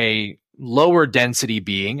because they're a lower density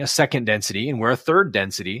being, a second density, and we're a third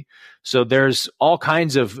density. So there's all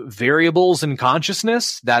kinds of variables in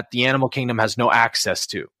consciousness that the animal kingdom has no access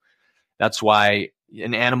to. That's why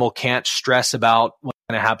an animal can't stress about what's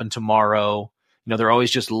going to happen tomorrow. They're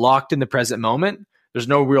always just locked in the present moment. There's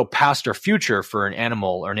no real past or future for an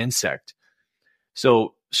animal or an insect.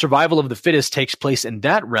 So survival of the fittest takes place in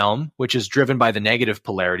that realm, which is driven by the negative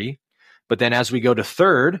polarity. But then as we go to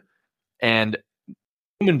third, and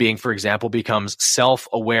human being, for example, becomes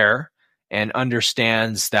self-aware and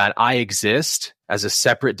understands that I exist as a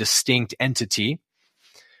separate, distinct entity,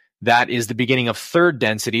 that is the beginning of third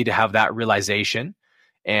density to have that realization.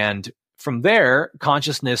 And from there,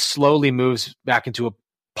 consciousness slowly moves back into a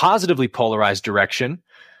positively polarized direction,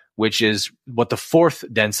 which is what the fourth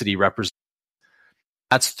density represents.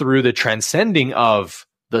 That's through the transcending of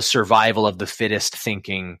the survival of the fittest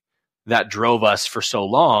thinking that drove us for so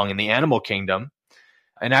long in the animal kingdom,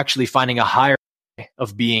 and actually finding a higher way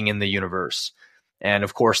of being in the universe. And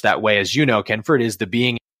of course, that way, as you know, Kenford, is the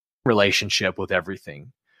being relationship with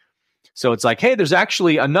everything. So it's like, hey, there's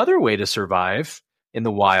actually another way to survive in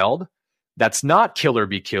the wild that's not kill or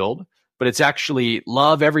be killed, but it's actually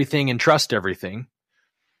love everything and trust everything.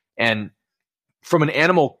 And from an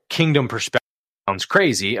animal kingdom perspective, sounds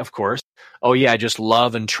crazy, of course. Oh yeah, just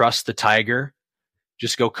love and trust the tiger.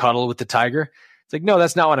 Just go cuddle with the tiger. It's like, no,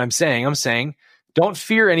 that's not what I'm saying. I'm saying don't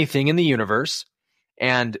fear anything in the universe,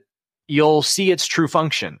 and you'll see its true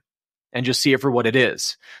function. and just see it for what it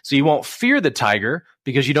is. So you won't fear the tiger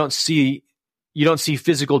because you don't see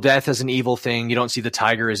physical death as an evil thing. You don't see the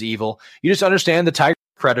tiger as evil. You just understand the tiger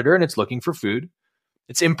is a predator and it's looking for food.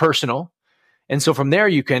 It's impersonal. And so from there,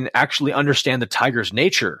 you can actually understand the tiger's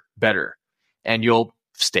nature better. And you'll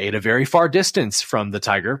stay at a very far distance from the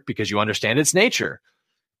tiger because you understand its nature,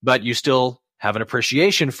 but you still have an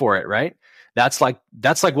appreciation for it, right? That's like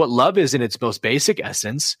what love is in its most basic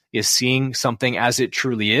essence, is seeing something as it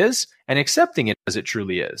truly is and accepting it as it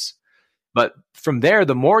truly is. But from there,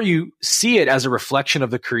 the more you see it as a reflection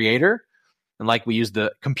of the creator, and like we use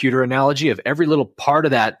the computer analogy of every little part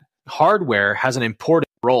of that hardware has an important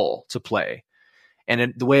role to play.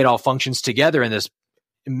 And the way it all functions together in this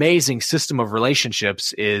amazing system of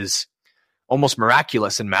relationships is almost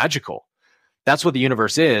miraculous and magical. That's what the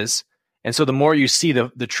universe is. And so the more you see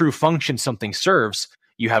the true function something serves,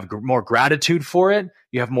 you have more gratitude for it.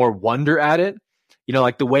 You have more wonder at it. You know,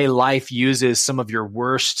 like the way life uses some of your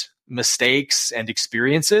worst mistakes and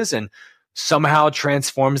experiences and somehow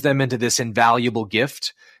transforms them into this invaluable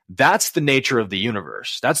gift. That's the nature of the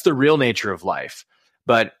universe. That's the real nature of life.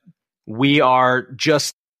 But we are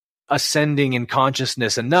just ascending in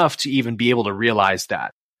consciousness enough to even be able to realize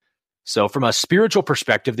that. So from a spiritual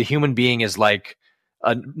perspective, the human being is like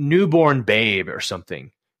a newborn babe or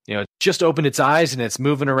something. You know, it just opened its eyes and it's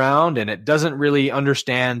moving around and it doesn't really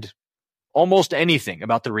understand almost anything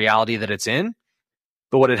about the reality that it's in.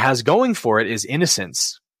 But what it has going for it is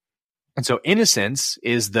innocence. And so innocence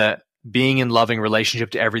is the being in loving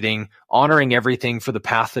relationship to everything, honoring everything for the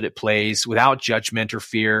path that it plays without judgment or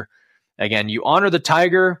fear. Again, you honor the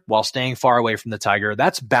tiger while staying far away from the tiger.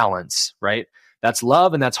 That's balance, right? That's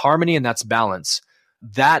love and that's harmony and that's balance.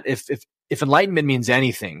 That if enlightenment means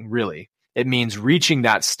anything, really, it means reaching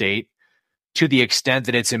that state to the extent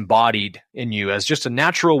that it's embodied in you as just a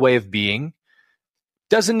natural way of being.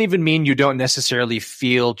 Doesn't even mean you don't necessarily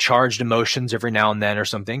feel charged emotions every now and then or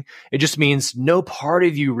something. It just means no part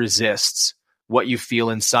of you resists what you feel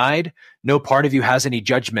inside. No part of you has any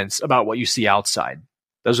judgments about what you see outside.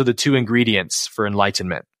 Those are the two ingredients for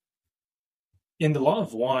enlightenment. In the Law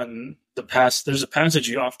of One, there's a passage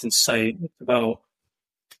you often cite about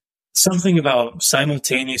something about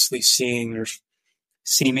simultaneously seeing or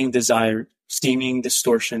seeming desire, seeming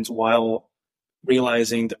distortions while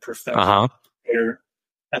realizing the perfection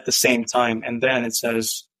at the same time. And then it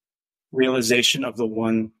says, realization of the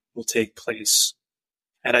one will take place.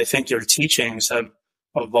 And I think your teachings have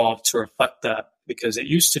evolved to reflect that, because it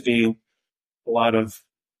used to be a lot of,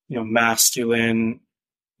 masculine,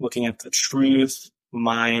 looking at the truth,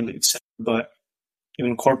 mind, etc. But you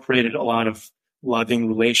incorporated a lot of loving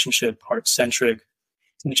relationship, heart-centric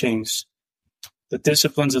teachings, the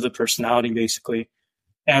disciplines of the personality, basically.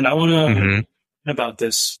 And I want to about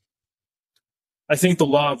this. I think the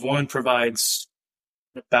Law of One provides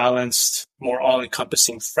a balanced, more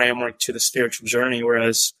all-encompassing framework to the spiritual journey,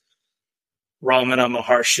 whereas Ramana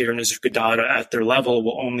Maharshi or Nisargadatta at their level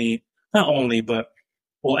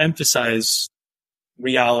will emphasize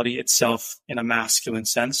reality itself in a masculine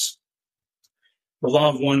sense. The Law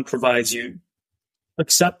of One provides you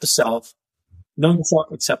accept the self, know the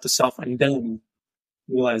self, accept the self, and then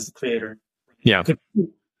realize the creator. Yeah. Could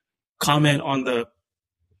you comment on the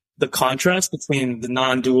contrast between the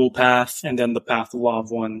non-dual path and then the path of Law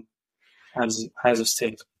of One has us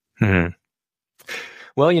take? Mm-hmm.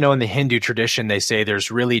 Well, in the Hindu tradition, they say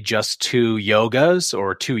there's really just two yogas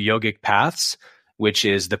or two yogic paths, which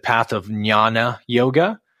is the path of jnana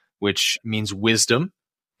yoga, which means wisdom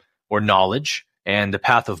or knowledge, and the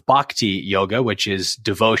path of bhakti yoga, which is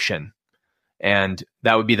devotion. And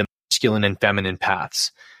that would be the masculine and feminine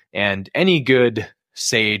paths. And any good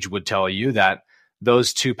sage would tell you that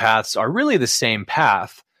those two paths are really the same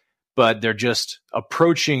path, but they're just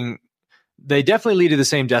they definitely lead to the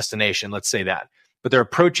same destination, let's say that. But they're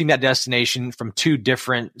approaching that destination from two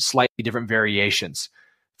slightly different variations,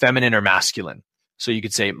 feminine or masculine. So you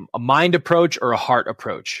could say a mind approach or a heart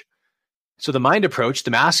approach. So the mind approach,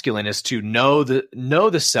 the masculine, is to know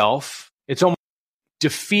the self. It's almost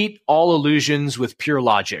defeat all illusions with pure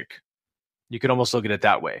logic. You could almost look at it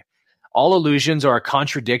that way. All illusions are a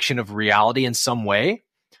contradiction of reality in some way.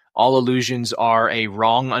 All illusions are a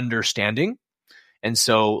wrong understanding. And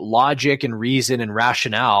so logic and reason and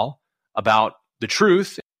rationale about the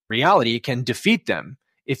truth, reality, can defeat them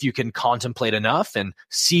if you can contemplate enough and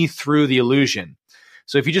see through the illusion.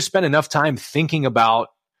 So if you just spend enough time thinking about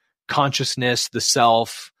consciousness, the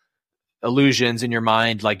self, illusions in your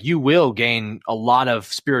mind, like, you will gain a lot of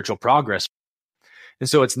spiritual progress. And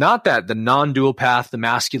so it's not that the non-dual path, the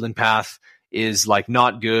masculine path, is like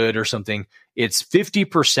not good or something. It's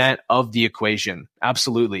 50% of the equation.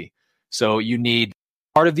 Absolutely. So you need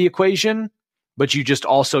part of the equation, but you just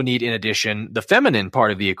also need, in addition, the feminine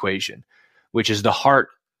part of the equation, which is the heart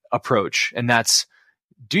approach. And that's,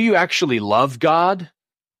 do you actually love God?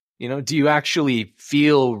 Do you actually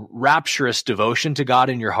feel rapturous devotion to God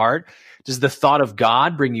in your heart? Does the thought of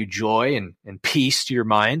God bring you joy and peace to your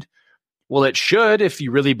mind? Well, it should, if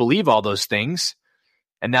you really believe all those things.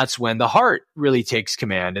 And that's when the heart really takes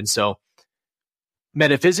command. And so,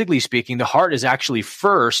 metaphysically speaking, the heart is actually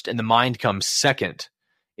first and the mind comes second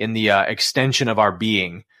in the extension of our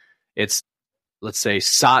being. It's, let's say,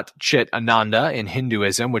 Sat Chit Ananda in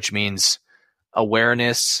Hinduism, which means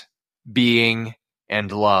awareness, being, and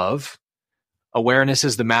love. Awareness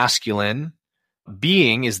is the masculine,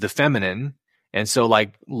 being is the feminine. And so,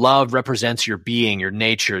 like, love represents your being, your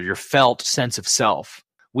nature, your felt sense of self.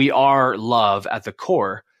 We are love at the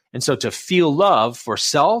core. And so to feel love for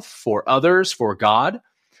self, for others, for God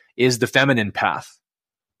is the feminine path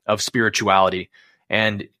of spirituality.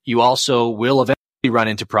 And you also will eventually run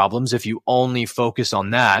into problems if you only focus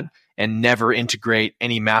on that and never integrate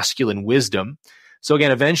any masculine wisdom. So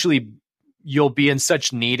again, eventually you'll be in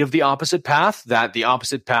such need of the opposite path that the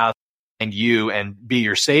opposite path and you and be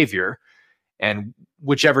your savior. And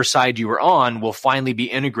whichever side you are on will finally be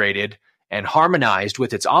integrated and harmonized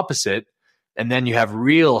with its opposite. And then you have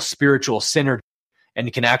real spiritual synergy and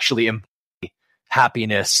you can actually embody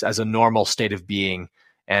happiness as a normal state of being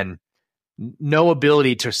and no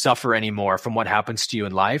ability to suffer anymore from what happens to you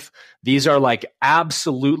in life. These are like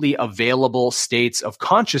absolutely available states of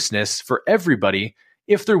consciousness for everybody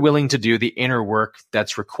if they're willing to do the inner work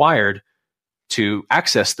that's required to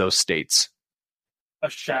access those states. A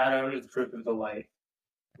shadow is proof of the light.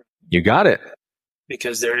 You got it.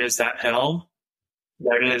 Because there is that hell,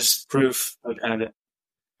 there is proof of heaven.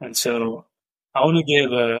 And so I want to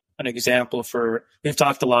give an example we've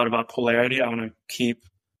talked a lot about polarity. I want to keep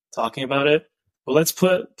talking about it. But let's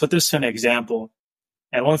put this to an example.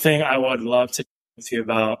 And one thing I would love to talk with you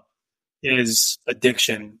about is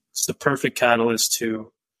addiction. It's the perfect catalyst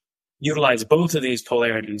to utilize both of these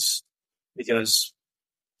polarities because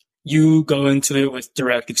you go into it with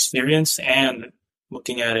direct experience and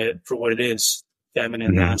looking at it for what it is,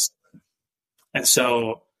 feminine, masculine. And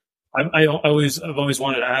so I've always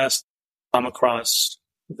wanted to ask, come across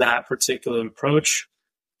that particular approach.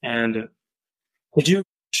 And could you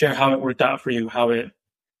share how it worked out for you, how it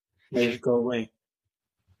made it go away?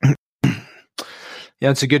 Yeah,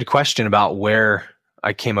 it's a good question about where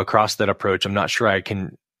I came across that approach. I'm not sure I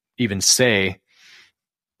can even say,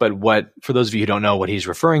 but for those of you who don't know, what he's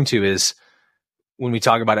referring to is when we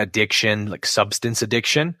talk about addiction, like substance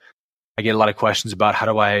addiction, I get a lot of questions about how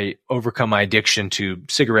do I overcome my addiction to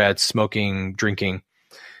cigarettes, smoking, drinking.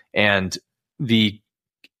 And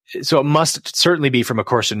so it must certainly be from A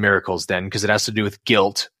Course in Miracles then, because it has to do with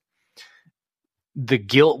guilt. The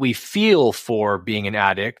guilt we feel for being an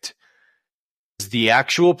addict is the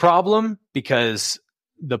actual problem, because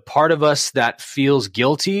the part of us that feels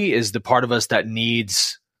guilty is the part of us that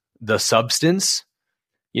needs the substance.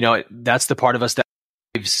 That's the part of us that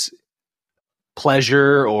gives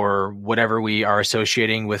pleasure or whatever we are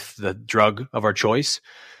associating with the drug of our choice.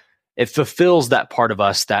 It fulfills that part of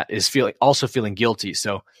us that is also feeling guilty.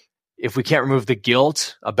 So if we can't remove the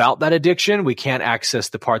guilt about that addiction, we can't access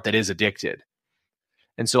the part that is addicted.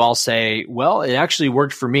 And so I'll say, well, it actually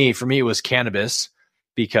worked for me. For me, it was cannabis,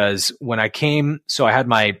 because when I had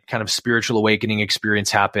my kind of spiritual awakening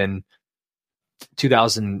experience happen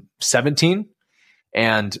 2017.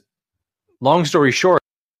 And long story short,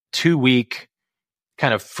 2-week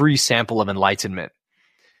kind of free sample of enlightenment.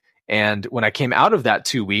 And when I came out of that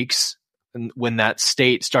 2 weeks, and when that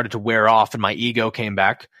state started to wear off and my ego came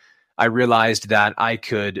back, I realized that I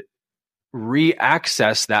could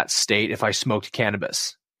re-access that state if I smoked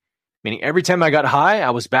cannabis. Meaning every time I got high,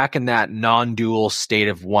 I was back in that non-dual state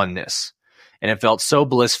of oneness. And it felt so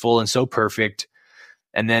blissful and so perfect.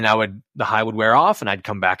 And then the high would wear off and I'd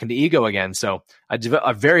come back into ego again. So I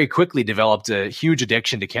very quickly developed a huge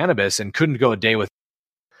addiction to cannabis and didn't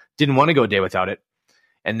want to go a day without it.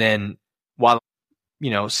 And then while,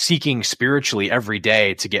 seeking spiritually every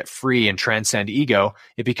day to get free and transcend ego,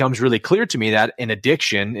 it becomes really clear to me that an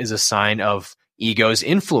addiction is a sign of ego's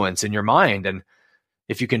influence in your mind. And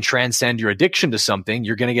if you can transcend your addiction to something,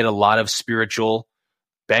 you're going to get a lot of spiritual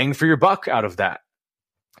bang for your buck out of that.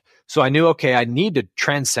 So I knew, okay, I need to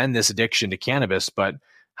transcend this addiction to cannabis, but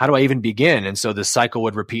how do I even begin? And so this cycle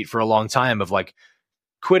would repeat for a long time of like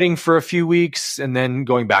quitting for a few weeks and then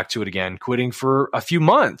going back to it again, quitting for a few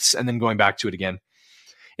months and then going back to it again.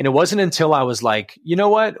 And it wasn't until I was like, you know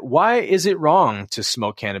what? Why is it wrong to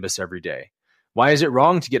smoke cannabis every day? Why is it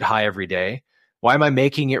wrong to get high every day? Why am I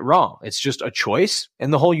making it wrong? It's just a choice.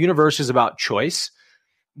 And the whole universe is about choice.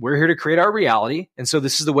 We're here to create our reality. And so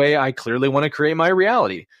this is the way I clearly want to create my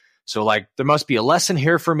reality. So like there must be a lesson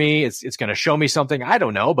here for me. It's going to show me something. I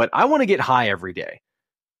don't know, but I want to get high every day.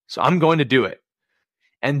 So I'm going to do it.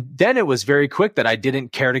 And then it was very quick that I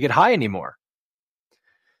didn't care to get high anymore.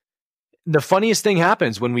 The funniest thing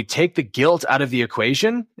happens when we take the guilt out of the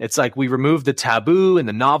equation. It's like we remove the taboo and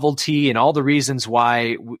the novelty and all the reasons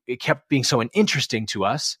why it kept being so interesting to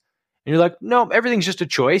us. And you're like, no, everything's just a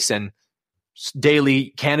choice. And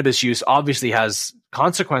daily cannabis use obviously has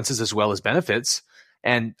consequences as well as benefits.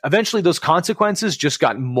 And eventually those consequences just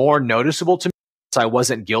got more noticeable to me. So I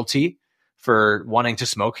wasn't guilty for wanting to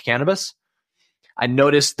smoke cannabis. I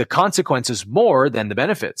noticed the consequences more than the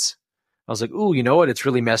benefits. I was like, ooh, you know what? It's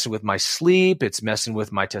really messing with my sleep. It's messing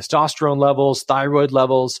with my testosterone levels, thyroid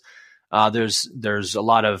levels. There's a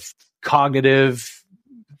lot of cognitive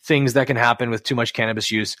things that can happen with too much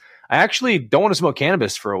cannabis use. I actually don't want to smoke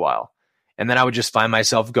cannabis for a while. And then I would just find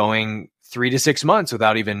myself going 3 to 6 months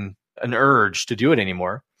without even an urge to do it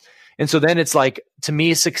anymore. And so then it's like, to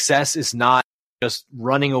me, success is not just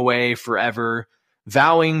running away forever,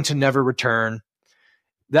 vowing to never return.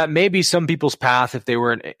 That may be some people's path if they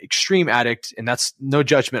were an extreme addict, and that's no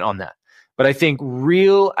judgment on that. But I think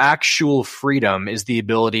real, actual freedom is the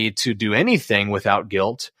ability to do anything without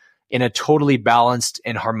guilt in a totally balanced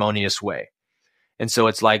and harmonious way. And so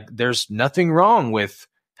it's like, there's nothing wrong with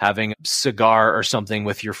having a cigar or something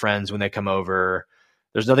with your friends when they come over.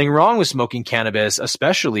 There's nothing wrong with smoking cannabis,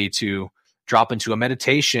 especially to drop into a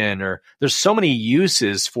meditation, or there's so many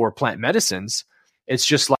uses for plant medicines. It's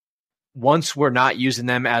just like, once we're not using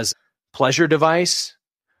them as pleasure device,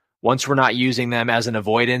 once we're not using them as an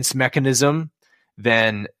avoidance mechanism,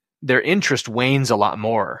 then their interest wanes a lot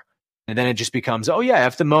more. And then it just becomes, oh yeah,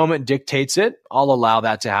 if the moment dictates it, I'll allow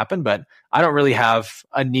that to happen, but I don't really have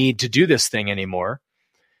a need to do this thing anymore.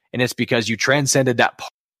 And it's because you transcended that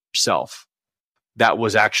part of yourself. That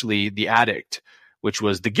was actually the addict, which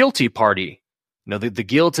was the guilty party. You know, the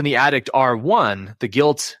guilt and the addict are one.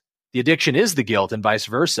 The addiction is the guilt, and vice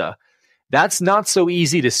versa. That's not so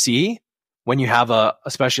easy to see when you have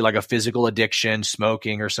especially like a physical addiction,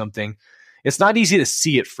 smoking or something. It's not easy to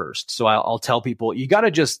see at first. So I'll tell people, you got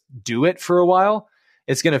to just do it for a while.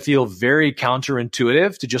 It's going to feel very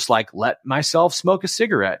counterintuitive to just like let myself smoke a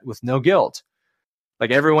cigarette with no guilt.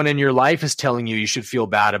 Like everyone in your life is telling you should feel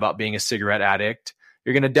bad about being a cigarette addict.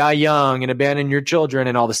 You're going to die young and abandon your children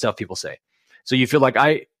and all the stuff people say. So you feel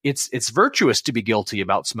like it's virtuous to be guilty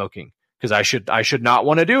about smoking, because I should not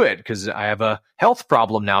want to do it because I have a health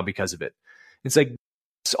problem now because of it. It's like,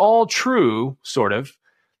 it's all true, sort of,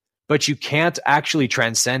 but you can't actually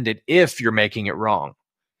transcend it if you're making it wrong.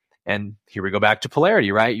 And here we go back to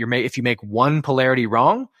polarity, right? If you make one polarity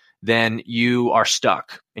wrong, then you are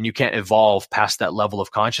stuck and you can't evolve past that level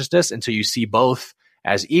of consciousness until you see both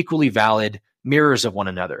as equally valid mirrors of one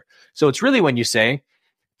another. So it's really when you say,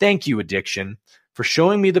 thank you, addiction, for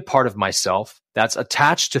showing me the part of myself that's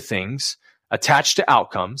attached to things, attached to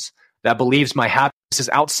outcomes, that believes my happiness is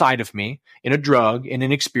outside of me, in a drug, in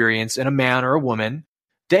an experience, in a man or a woman.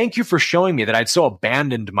 Thank you for showing me that I'd so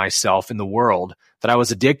abandoned myself in the world that I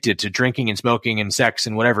was addicted to drinking and smoking and sex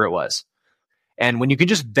and whatever it was. And when you can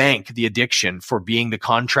just thank the addiction for being the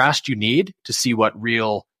contrast you need to see what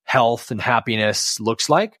real health and happiness looks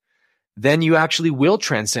like, then you actually will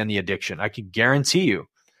transcend the addiction. I can guarantee you.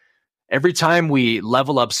 Every time we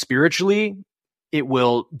level up spiritually, it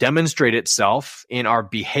will demonstrate itself in our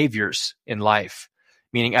behaviors in life.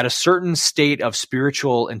 Meaning at a certain state of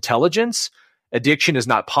spiritual intelligence, addiction is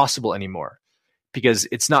not possible anymore, because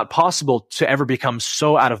it's not possible to ever become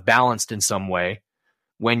so out of balance in some way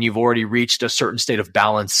when you've already reached a certain state of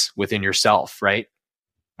balance within yourself, right?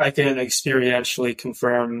 I can experientially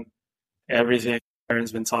confirm everything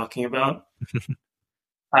Aaron's been talking about.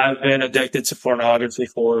 I've been addicted to pornography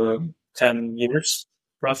for 10 years,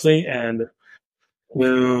 roughly, and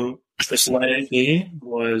to just let it be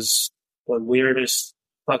was the weirdest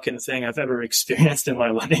fucking thing I've ever experienced in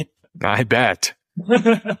my life. I bet. When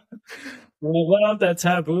I let out that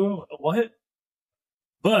taboo, what?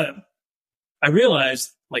 But I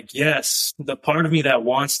realized, like, yes, the part of me that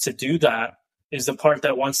wants to do that is the part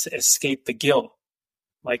that wants to escape the guilt.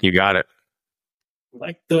 Like, you got it.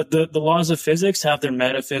 Like the laws of physics have their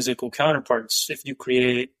metaphysical counterparts. If you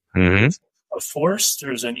create a force,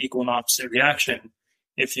 there's an equal and opposite reaction.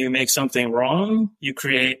 If you make something wrong, you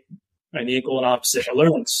create an equal and opposite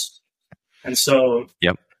alertness. And so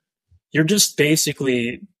you're just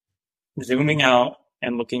basically zooming out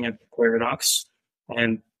and looking at the paradox,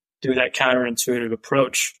 and through that counterintuitive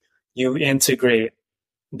approach, you integrate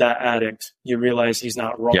that addict, you realize he's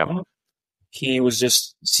not wrong. Yeah. He was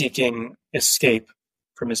just seeking escape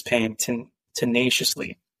from his pain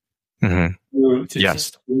tenaciously. To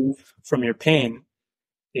Yes. move from your pain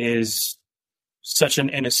is such an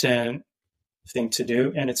innocent thing to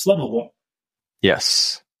do, and it's lovable.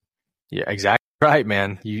 Yes. Yeah, exactly right,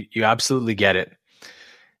 man. You absolutely get it.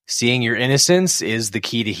 Seeing your innocence is the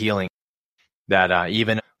key to healing. That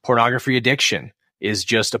even pornography addiction is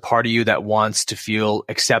just a part of you that wants to feel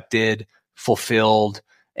accepted, fulfilled,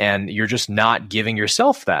 and you're just not giving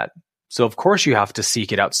yourself that. So of course you have to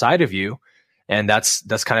seek it outside of you. And that's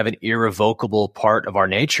kind of an irrevocable part of our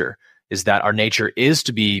nature, is that our nature is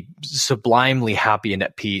to be sublimely happy and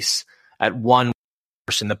at peace at one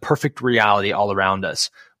person, the perfect reality all around us.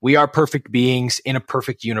 We are perfect beings in a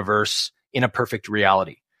perfect universe, in a perfect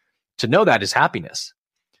reality. To know that is happiness.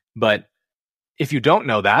 But if you don't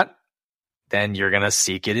know that, then you're going to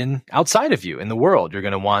seek it outside of you, in the world. You're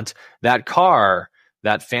going to want that car,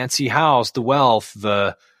 that fancy house, the wealth,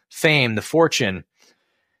 the fame, the fortune.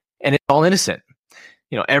 And it's all innocent.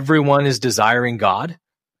 Everyone is desiring God,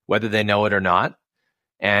 whether they know it or not.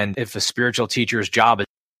 And if a spiritual teacher's job,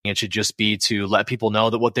 it should just be to let people know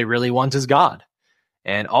that what they really want is God.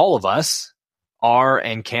 And all of us are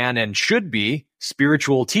and can and should be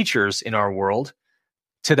spiritual teachers in our world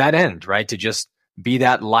to that end, right? To just be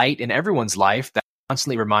that light in everyone's life that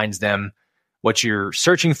constantly reminds them what you're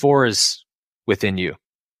searching for is within you.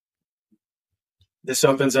 This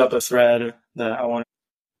opens up a thread that I want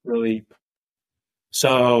to really...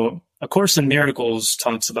 So, A Course in Miracles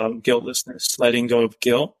talks about guiltlessness, letting go of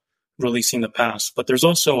guilt, releasing the past. But there's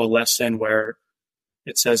also a lesson where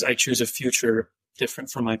it says, I choose a future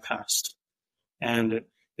different from my past. And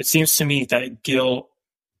it seems to me that guilt,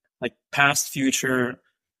 like past, future,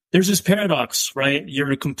 there's this paradox, right?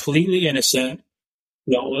 You're completely innocent,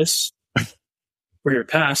 guiltless for your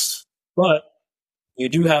past, but you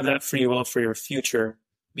do have that free will for your future,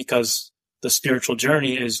 because the spiritual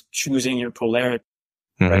journey is choosing your polarity.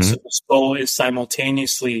 Right? So the soul is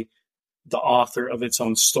simultaneously the author of its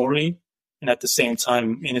own story, and at the same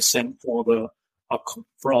time innocent for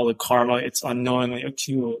all the karma it's unknowingly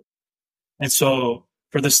accumulated. And so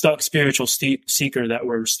for the stuck spiritual seeker that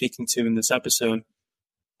we're speaking to in this episode,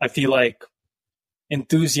 I feel like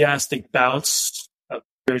enthusiastic bouts of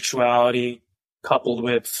spirituality coupled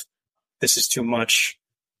with this is too much,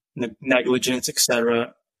 negligence,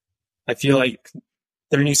 etc. I feel like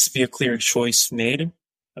there needs to be a clear choice made,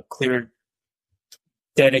 a clear,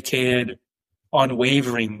 dedicated,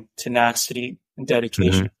 unwavering tenacity and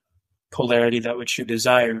dedication, polarity that which you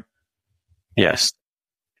desire. Yes.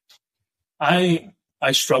 I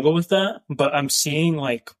struggle with that, but I'm seeing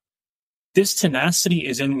like this tenacity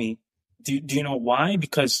is in me. Do you know why?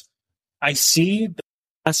 Because I see the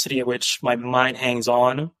tenacity at which my mind hangs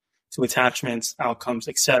on to attachments, outcomes,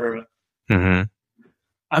 etc. I'm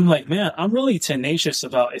like, man, I'm really tenacious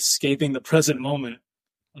about escaping the present moment.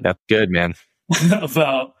 That's good, man.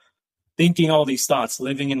 About thinking all these thoughts,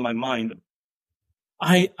 living in my mind.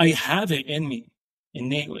 I have it in me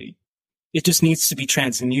innately. It just needs to be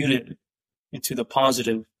transmuted into the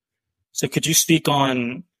positive. So could you speak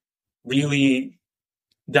on really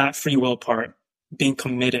that free will part, being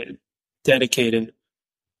committed, dedicated,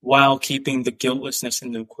 while keeping the guiltlessness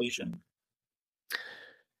in the equation?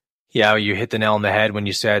 Yeah, you hit the nail on the head when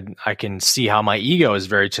you said, I can see how my ego is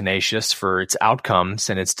very tenacious for its outcomes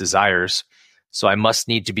and its desires. So I must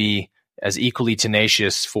need to be as equally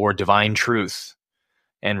tenacious for divine truth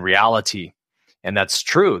and reality. And that's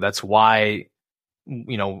true. That's why,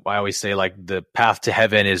 I always say like the path to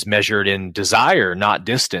heaven is measured in desire, not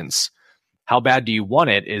distance. How bad do you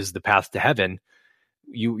want it is the path to heaven.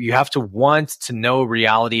 You have to want to know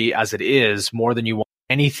reality as it is more than you want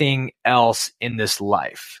anything else in this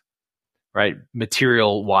life. Right?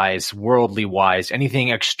 Material wise, worldly wise, anything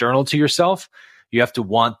external to yourself, you have to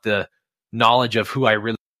want the knowledge of who I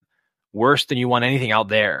really am worse than you want anything out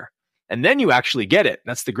there. And then you actually get it.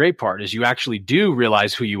 That's the great part, is you actually do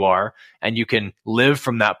realize who you are, and you can live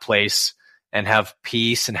from that place and have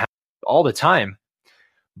peace and have all the time.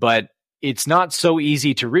 But it's not so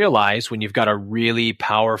easy to realize when you've got a really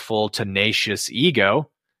powerful, tenacious ego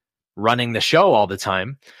running the show all the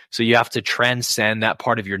time. So you have to transcend that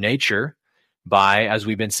part of your nature by, as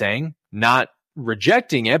we've been saying, not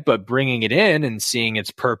rejecting it, but bringing it in and seeing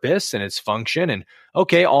its purpose and its function. And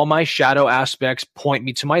okay, all my shadow aspects point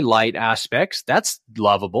me to my light aspects. That's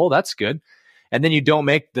lovable. That's good. And then you don't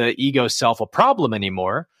make the ego self a problem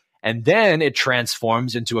anymore. And then it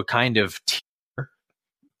transforms into a kind of teacher,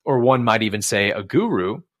 or one might even say a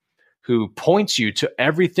guru, who points you to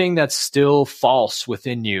everything that's still false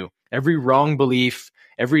within you, every wrong belief,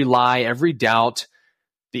 every lie, every doubt.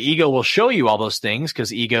 The ego will show you all those things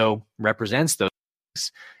because ego represents those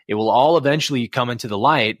things. It will all eventually come into the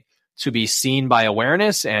light to be seen by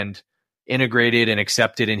awareness and integrated and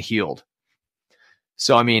accepted and healed.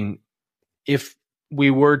 So, I mean, if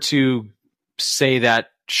we were to say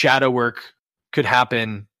that shadow work could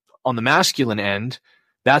happen on the masculine end,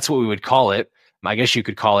 that's what we would call it. I guess you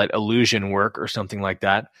could call it illusion work or something like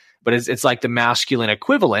that. But it's like the masculine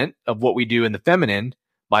equivalent of what we do in the feminine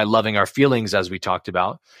by loving our feelings, as we talked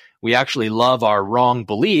about. We actually love our wrong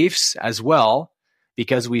beliefs as well,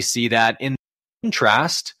 because we see that in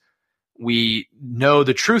contrast, we know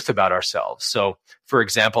the truth about ourselves. So, for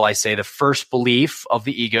example, I say the first belief of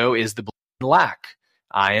the ego is the belief in lack.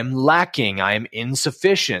 I am lacking. I am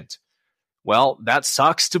insufficient. Well, that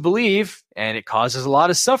sucks to believe, and it causes a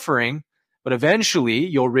lot of suffering. But eventually,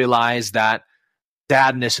 you'll realize that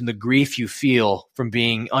sadness and the grief you feel from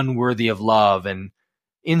being unworthy of love and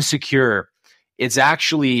insecure, it's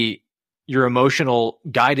actually your emotional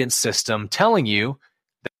guidance system telling you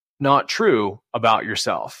that's not true about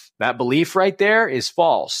yourself. That belief right there is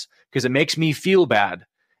false because it makes me feel bad,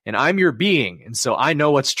 and I'm your being, and so I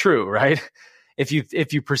know what's true, right? If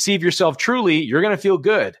you perceive yourself truly, you're going to feel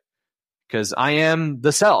good because I am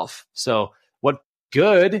the self. So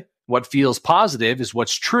what feels positive is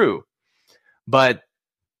what's true. But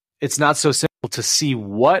it's not so simple to see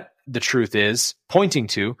what the truth is pointing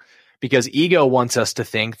to, because ego wants us to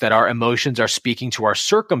think that our emotions are speaking to our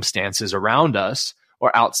circumstances around us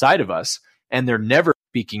or outside of us, and they're never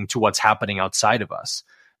speaking to what's happening outside of us.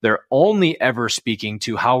 They're only ever speaking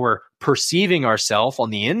to how we're perceiving ourselves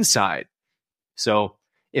on the inside. So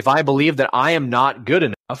if I believe that I am not good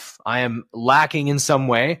enough, I am lacking in some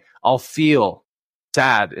way, I'll feel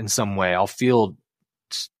sad in some way. I'll feel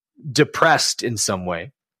depressed in some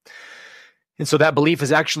way. And so that belief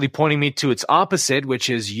is actually pointing me to its opposite, which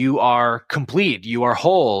is you are complete, you are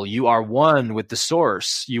whole, you are one with the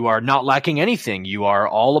source, you are not lacking anything, you are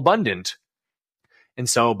all abundant. And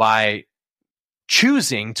so by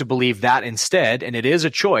choosing to believe that instead, and it is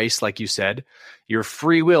a choice, like you said, your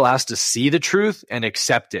free will has to see the truth and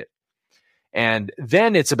accept it. And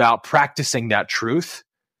then it's about practicing that truth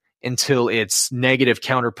until its negative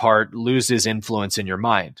counterpart loses influence in your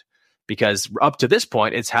mind. Because up to this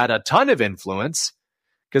point, it's had a ton of influence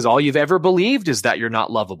because all you've ever believed is that you're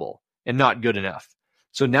not lovable and not good enough.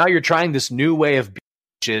 So now you're trying this new way of being,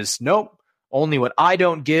 which is, nope, only what I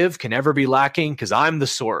don't give can ever be lacking because I'm the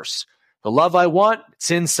source. The love I want,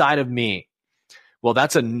 it's inside of me. Well,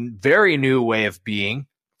 that's a very new way of being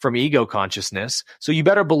from ego consciousness. So you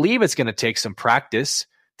better believe it's going to take some practice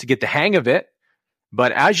to get the hang of it.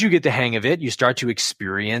 But as you get the hang of it, you start to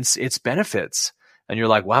experience its benefits. And you're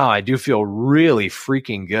like, wow, I do feel really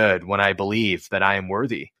freaking good when I believe that I am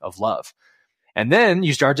worthy of love. And then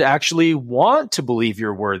you start to actually want to believe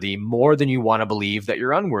you're worthy more than you want to believe that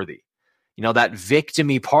you're unworthy. You know, that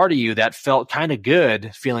victim-y part of you that felt kind of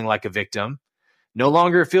good feeling like a victim, no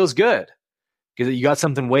longer feels good because you got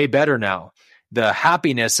something way better now. The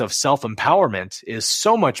happiness of self-empowerment is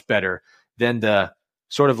so much better than the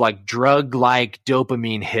sort of like drug-like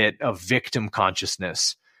dopamine hit of victim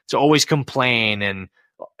consciousness. To always complain and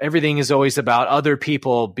everything is always about other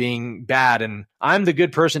people being bad and I'm the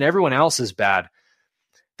good person, everyone else is bad.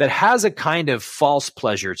 That has a kind of false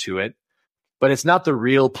pleasure to it, but it's not the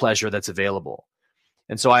real pleasure that's available.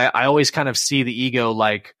 And so I always kind of see the ego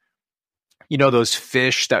like, you know, those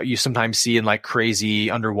fish that you sometimes see in like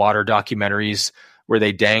crazy underwater documentaries where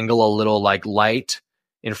they dangle a little like light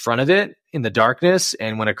in front of it in the darkness.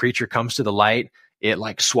 And when a creature comes to the light, it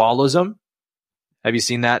like swallows them. Have you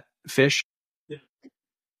seen that fish? Yeah.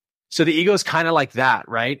 So the ego is kind of like that,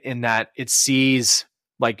 right? In that it sees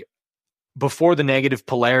like before the negative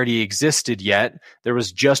polarity existed yet, there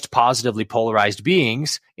was just positively polarized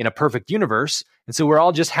beings in a perfect universe. And so we're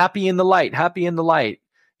all just happy in the light, happy in the light.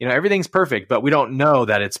 You know, everything's perfect, but we don't know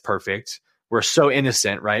that it's perfect. We're so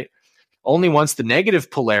innocent, right? Only once the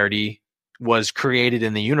negative polarity was created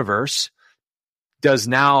in the universe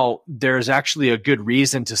there's actually a good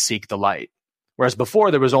reason to seek the light. Whereas before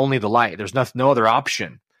there was only the light. There's no other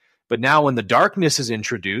option. But now when the darkness is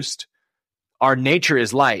introduced, our nature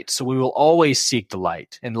is light. So we will always seek the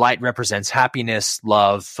light. And light represents happiness,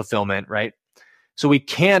 love, fulfillment, right? So we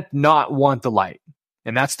can't not want the light.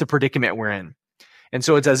 And that's the predicament we're in. And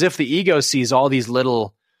so it's as if the ego sees all these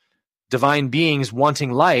little divine beings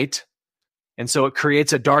wanting light. And so it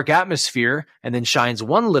creates a dark atmosphere and then shines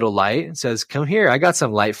one little light and says, come here, I got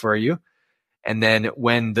some light for you. And then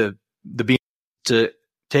when the being to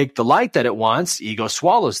take the light that it wants, ego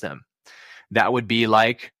swallows them. That would be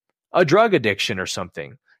like a drug addiction or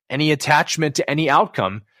something. any attachment to any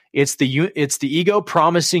outcome. It's the ego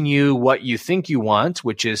promising you what you think you want,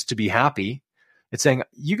 which is to be happy. It's saying,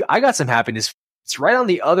 I got some happiness. It's right on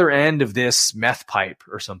the other end of this meth pipe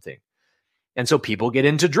or something. And so people get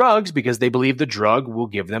into drugs because they believe the drug will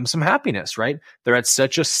give them some happiness, right? They're at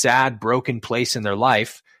such a sad, broken place in their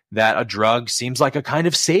life that a drug seems like a kind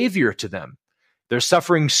of savior to them. They're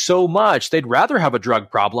suffering so much, they'd rather have a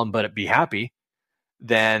drug problem but be happy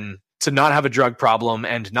than to not have a drug problem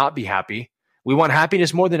and not be happy. We want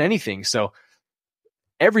happiness more than anything. So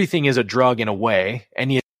everything is a drug in a way.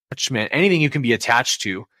 Any attachment, anything you can be attached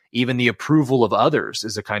to, even the approval of others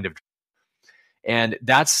is a kind of drug. And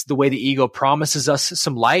that's the way the ego promises us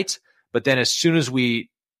some light. But then as soon as we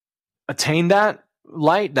attain that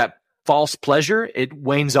light, that false pleasure, it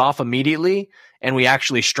wanes off immediately and we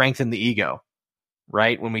actually strengthen the ego,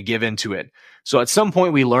 right? When we give into it. So at some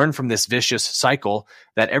point we learn from this vicious cycle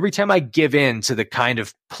that every time I give in to the kind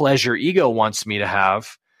of pleasure ego wants me to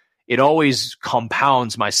have, it always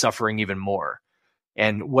compounds my suffering even more.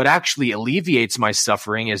 And what actually alleviates my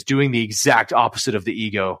suffering is doing the exact opposite of the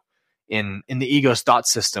ego in the ego's thought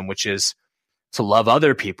system, which is to love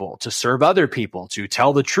other people, to serve other people, to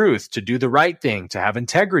tell the truth, to do the right thing, to have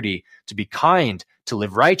integrity, to be kind, to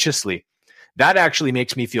live righteously. That actually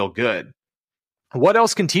makes me feel good. What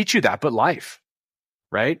else can teach you that but life,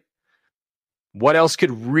 right? What else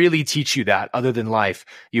could really teach you that other than life?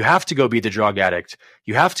 You have to go be the drug addict.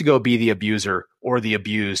 You have to go be the abuser or the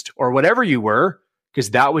abused or whatever you were,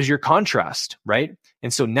 because that was your contrast, right?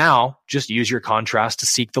 And so now just use your contrast to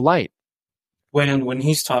seek the light. When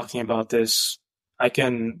he's talking about this, I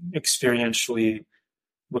can experientially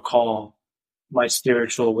recall my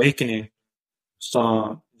spiritual awakening.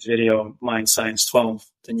 Saw video Mind Science 12,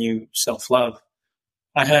 the new self-love.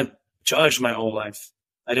 I had judged my whole life.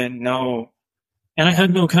 I didn't know, and I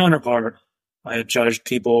had no counterpart. I had judged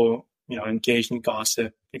people, engaged in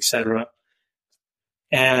gossip, etc.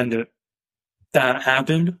 And that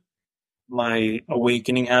happened. My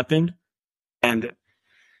awakening happened. And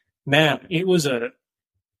man, it was a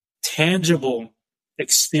tangible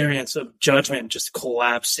experience of judgment just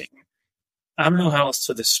collapsing. I don't know how else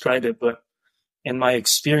to describe it, but in my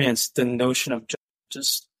experience, the notion of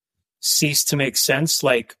just ceased to make sense,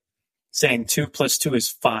 like saying 2 + 2 is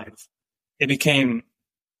 5. It became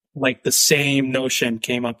like the same notion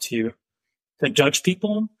came up to you. To judge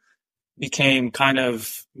people became kind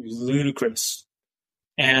of ludicrous.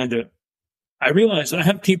 And I realized I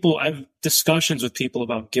have discussions with people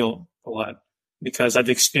about guilt a lot because I've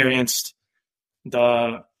experienced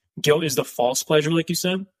the guilt is the false pleasure, like you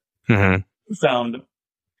said. Mm-hmm. Found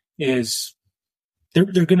is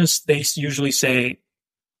they usually say,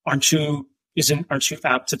 aren't you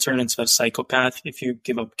apt to turn into a psychopath if you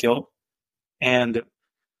give up guilt? And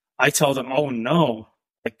I tell them, oh no,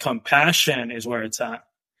 like compassion is where it's at.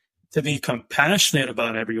 To be compassionate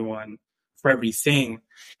about everyone for everything,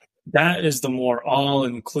 that is the more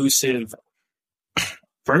all-inclusive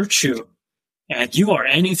virtue. And you are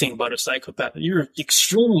anything but a psychopath. You're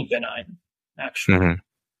extremely benign, actually. Mm-hmm.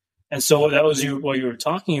 And so that was what you were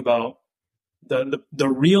talking about. The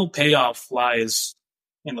real payoff lies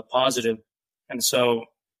in the positive. And so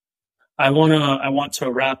I want to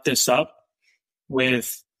wrap this up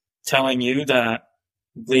with telling you that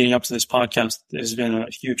leading up to this podcast has been a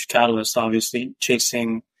huge catalyst, obviously,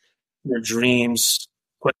 chasing your dreams,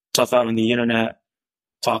 putting stuff out on the internet,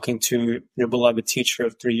 talking to your beloved teacher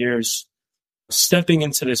of 3 years, stepping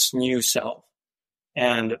into this new self.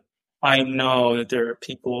 And I know that there are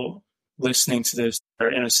people listening to this that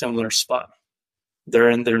are in a similar spot. They're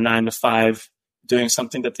in their 9 to 5, doing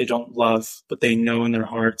something that they don't love, but they know in their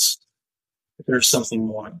hearts that there's something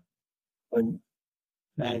more. And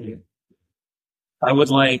I would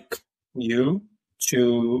like you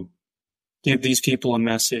to give these people a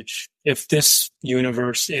message. If this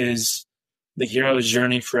universe is the hero's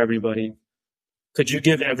journey for everybody, could you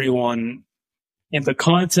give everyone, in the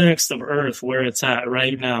context of Earth, where it's at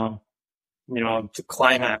right now, the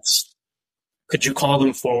climax, could you call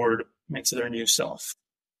them forward into their new self?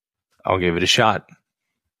 I'll give it a shot.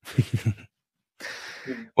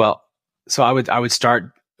 Well, so I would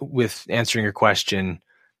start with answering your question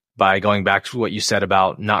by going back to what you said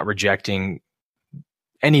about not rejecting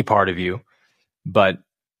any part of you, but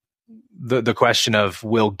the question of,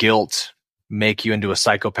 will guilt make you into a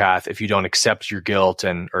psychopath if you don't accept your guilt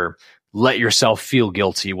or let yourself feel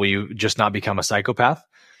guilty? Will you just not become a psychopath?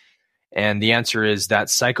 And the answer is that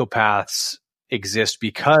psychopaths exist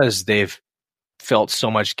because they've felt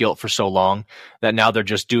so much guilt for so long that now they're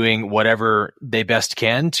just doing whatever they best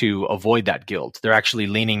can to avoid that guilt. They're actually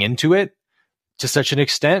leaning into it to such an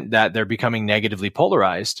extent that they're becoming negatively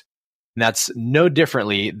polarized. And that's no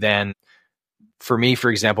differently than, for me,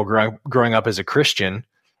 for example, growing up as a Christian,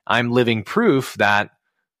 I'm living proof that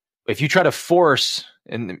if you try to force,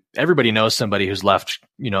 and everybody knows somebody who's left,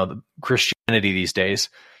 the Christianity these days,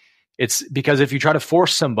 it's because if you try to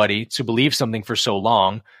force somebody to believe something for so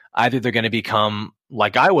long, either they're going to become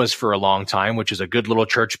like I was for a long time, which is a good little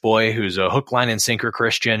church boy who's a hook, line, and sinker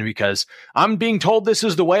Christian because I'm being told this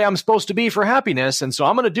is the way I'm supposed to be for happiness, and so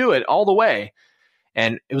I'm going to do it all the way.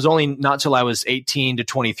 And it was only not till I was 18 to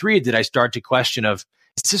 23 did I start to question of,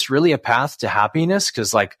 is this really a path to happiness?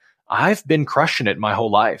 Because I've been crushing it my whole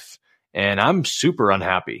life and I'm super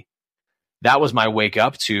unhappy. That was my wake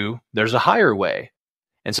up to there's a higher way.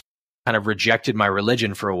 And so I kind of rejected my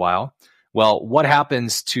religion for a while. Well, what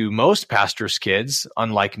happens to most pastors' kids,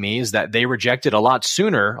 unlike me, is that they reject it a lot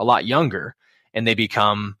sooner, a lot younger, and they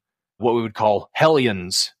become what we would call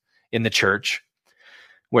hellions in the church,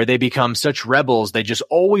 where they become such rebels. They just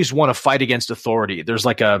always want to fight against authority. There's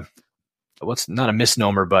what's not a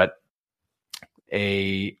misnomer, but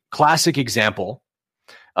a classic example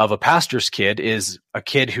of a pastor's kid is a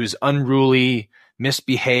kid who's unruly,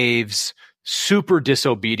 misbehaves, super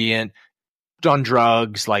disobedient, on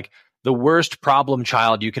drugs, like the worst problem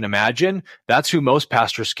child you can imagine. That's who most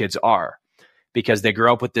pastors' kids are, because they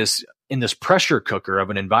grow up with this in this pressure cooker of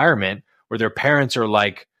an environment where their parents are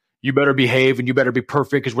like, you better behave and you better be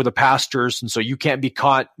perfect because we're the pastors. And so you can't be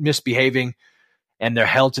caught misbehaving. And they're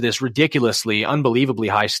held to this ridiculously, unbelievably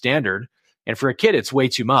high standard. And for a kid, it's way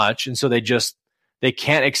too much. And so they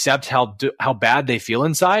can't accept how bad they feel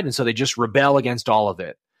inside. And so they just rebel against all of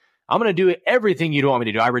it. I'm going to do everything you don't want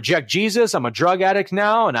me to do. I reject Jesus. I'm a drug addict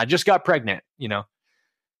now. And I just got pregnant.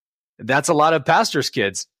 That's a lot of pastors'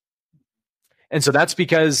 kids. And so that's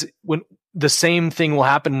because when the same thing will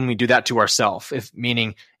happen when we do that to ourselves.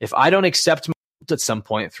 If I don't accept my guilt at some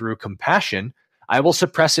point through compassion, I will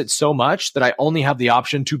suppress it so much that I only have the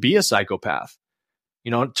option to be a psychopath,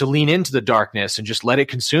 to lean into the darkness and just let it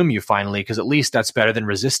consume you finally, because at least that's better than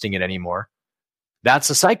resisting it anymore. That's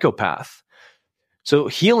a psychopath. So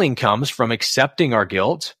healing comes from accepting our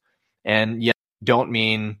guilt, and yet don't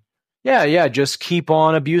mean, just keep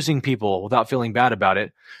on abusing people without feeling bad about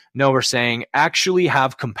it. No, we're saying actually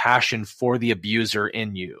have compassion for the abuser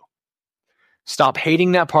in you. Stop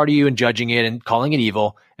hating that part of you and judging it and calling it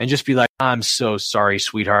evil, and just be like, I'm so sorry,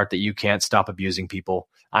 sweetheart, that you can't stop abusing people.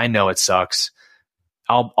 I know it sucks.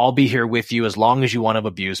 I'll be here with you as long as you want to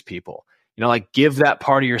abuse people. Give that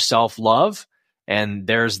part of yourself love. And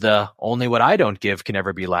there's the only what I don't give can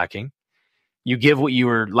ever be lacking. You give what you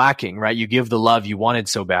were lacking, right? You give the love you wanted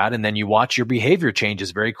so bad, and then you watch your behavior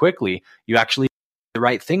changes very quickly. You actually do the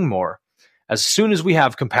right thing more. As soon as we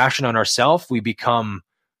have compassion on ourselves, we become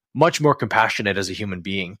much more compassionate as a human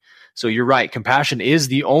being. So you're right. Compassion is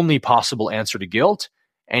the only possible answer to guilt.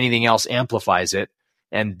 Anything else amplifies it.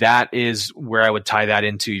 And that is where I would tie that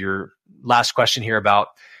into your last question here about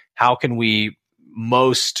how can we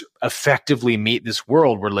most effectively meet this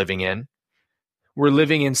world we're living in. We're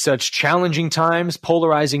living in such challenging times,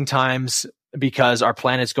 polarizing times, because our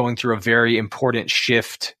planet's going through a very important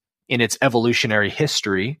shift in its evolutionary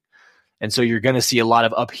history. And so you're going to see a lot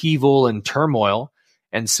of upheaval and turmoil.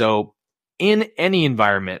 And so in any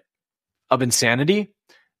environment of insanity,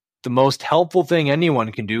 the most helpful thing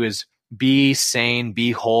anyone can do is be sane,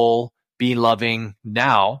 be whole, be loving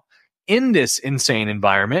now in this insane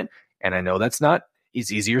environment. And I know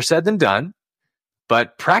it's easier said than done,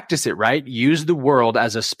 but practice it, right? Use the world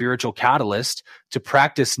as a spiritual catalyst to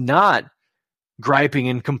practice not griping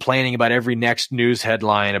and complaining about every next news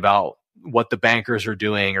headline about what the bankers are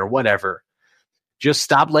doing or whatever. Just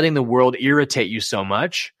stop letting the world irritate you so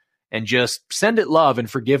much and just send it love and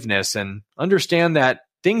forgiveness, and understand that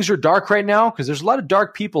things are dark right now because there's a lot of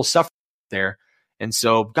dark people suffering there. And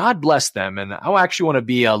so God bless them. And I actually want to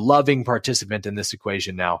be a loving participant in this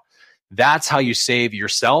equation now. That's how you save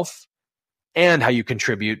yourself and how you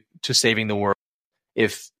contribute to saving the world.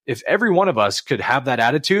 If every one of us could have that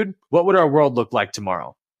attitude, what would our world look like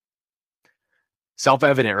tomorrow?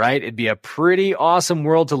 Self-evident, right? It'd be a pretty awesome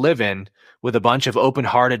world to live in with a bunch of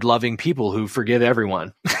open-hearted, loving people who forgive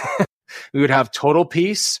everyone. We would have total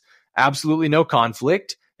peace, absolutely no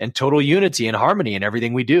conflict, and total unity and harmony in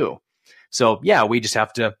everything we do. So yeah, we just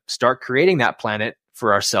have to start creating that planet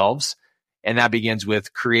for ourselves. And that begins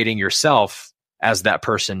with creating yourself as that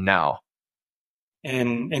person now.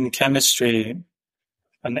 In chemistry,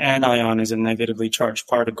 an anion is a negatively charged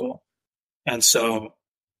particle. And so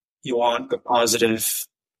you want the positive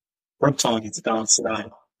proton to bounce it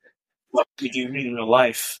out. What we do in real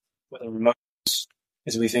life with our emotions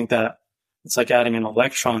is we think that it's like adding an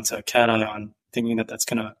electron to a cation. thinking that that's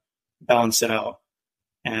going to balance it out.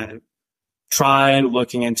 And try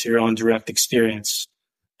looking into your own direct experience.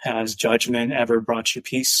 Has judgment ever brought you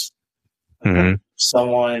peace? Mm-hmm.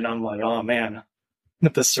 Someone, I'm like, oh man,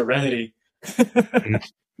 the serenity.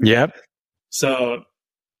 Yep. So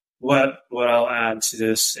what I'll add to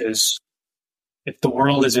this is, if the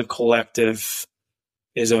world is a collective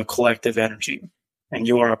energy, and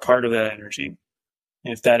you are a part of that energy,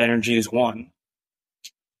 and if that energy is one,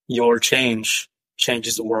 your change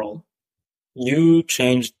changes the world. We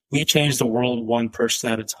change the world one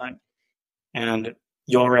person at a time. And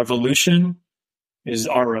your revolution is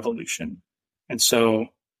our revolution. And so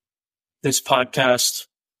this podcast,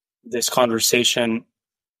 this conversation,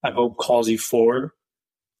 I hope calls you forward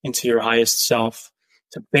into your highest self,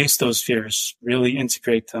 to face those fears, really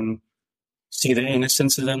integrate them, see the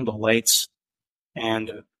innocence of them, the lights.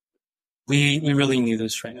 And we really need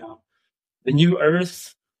this right now. The new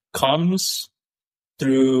earth comes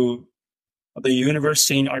through the universe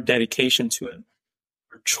seeing our dedication to it,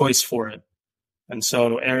 our choice for it. And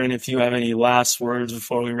so, Aaron, if you have any last words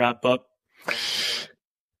before we wrap up.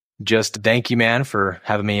 Just thank you, man, for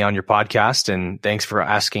having me on your podcast, and thanks for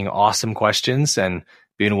asking awesome questions and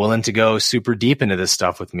being willing to go super deep into this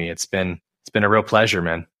stuff with me. It's been a real pleasure,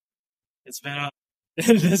 man. This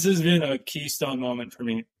has been a keystone moment for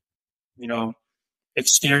me. You know,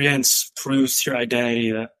 experience proves your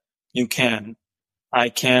identity that I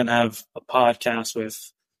can have a podcast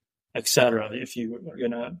with, etc. If you are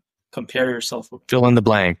going to compare yourself with. Fill in the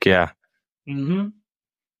blank, yeah. Mm-hmm.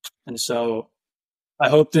 And so I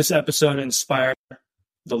hope this episode inspired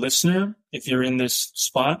the listener, if you're in this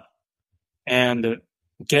spot, and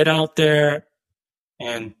get out there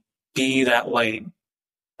and be that light,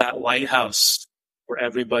 that lighthouse for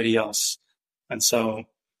everybody else. And so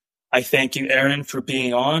I thank you, Aaron, for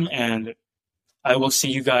being on, and I will see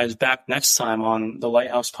you guys back next time on the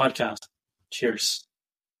Lighthouse Podcast. Cheers.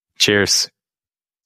 Cheers.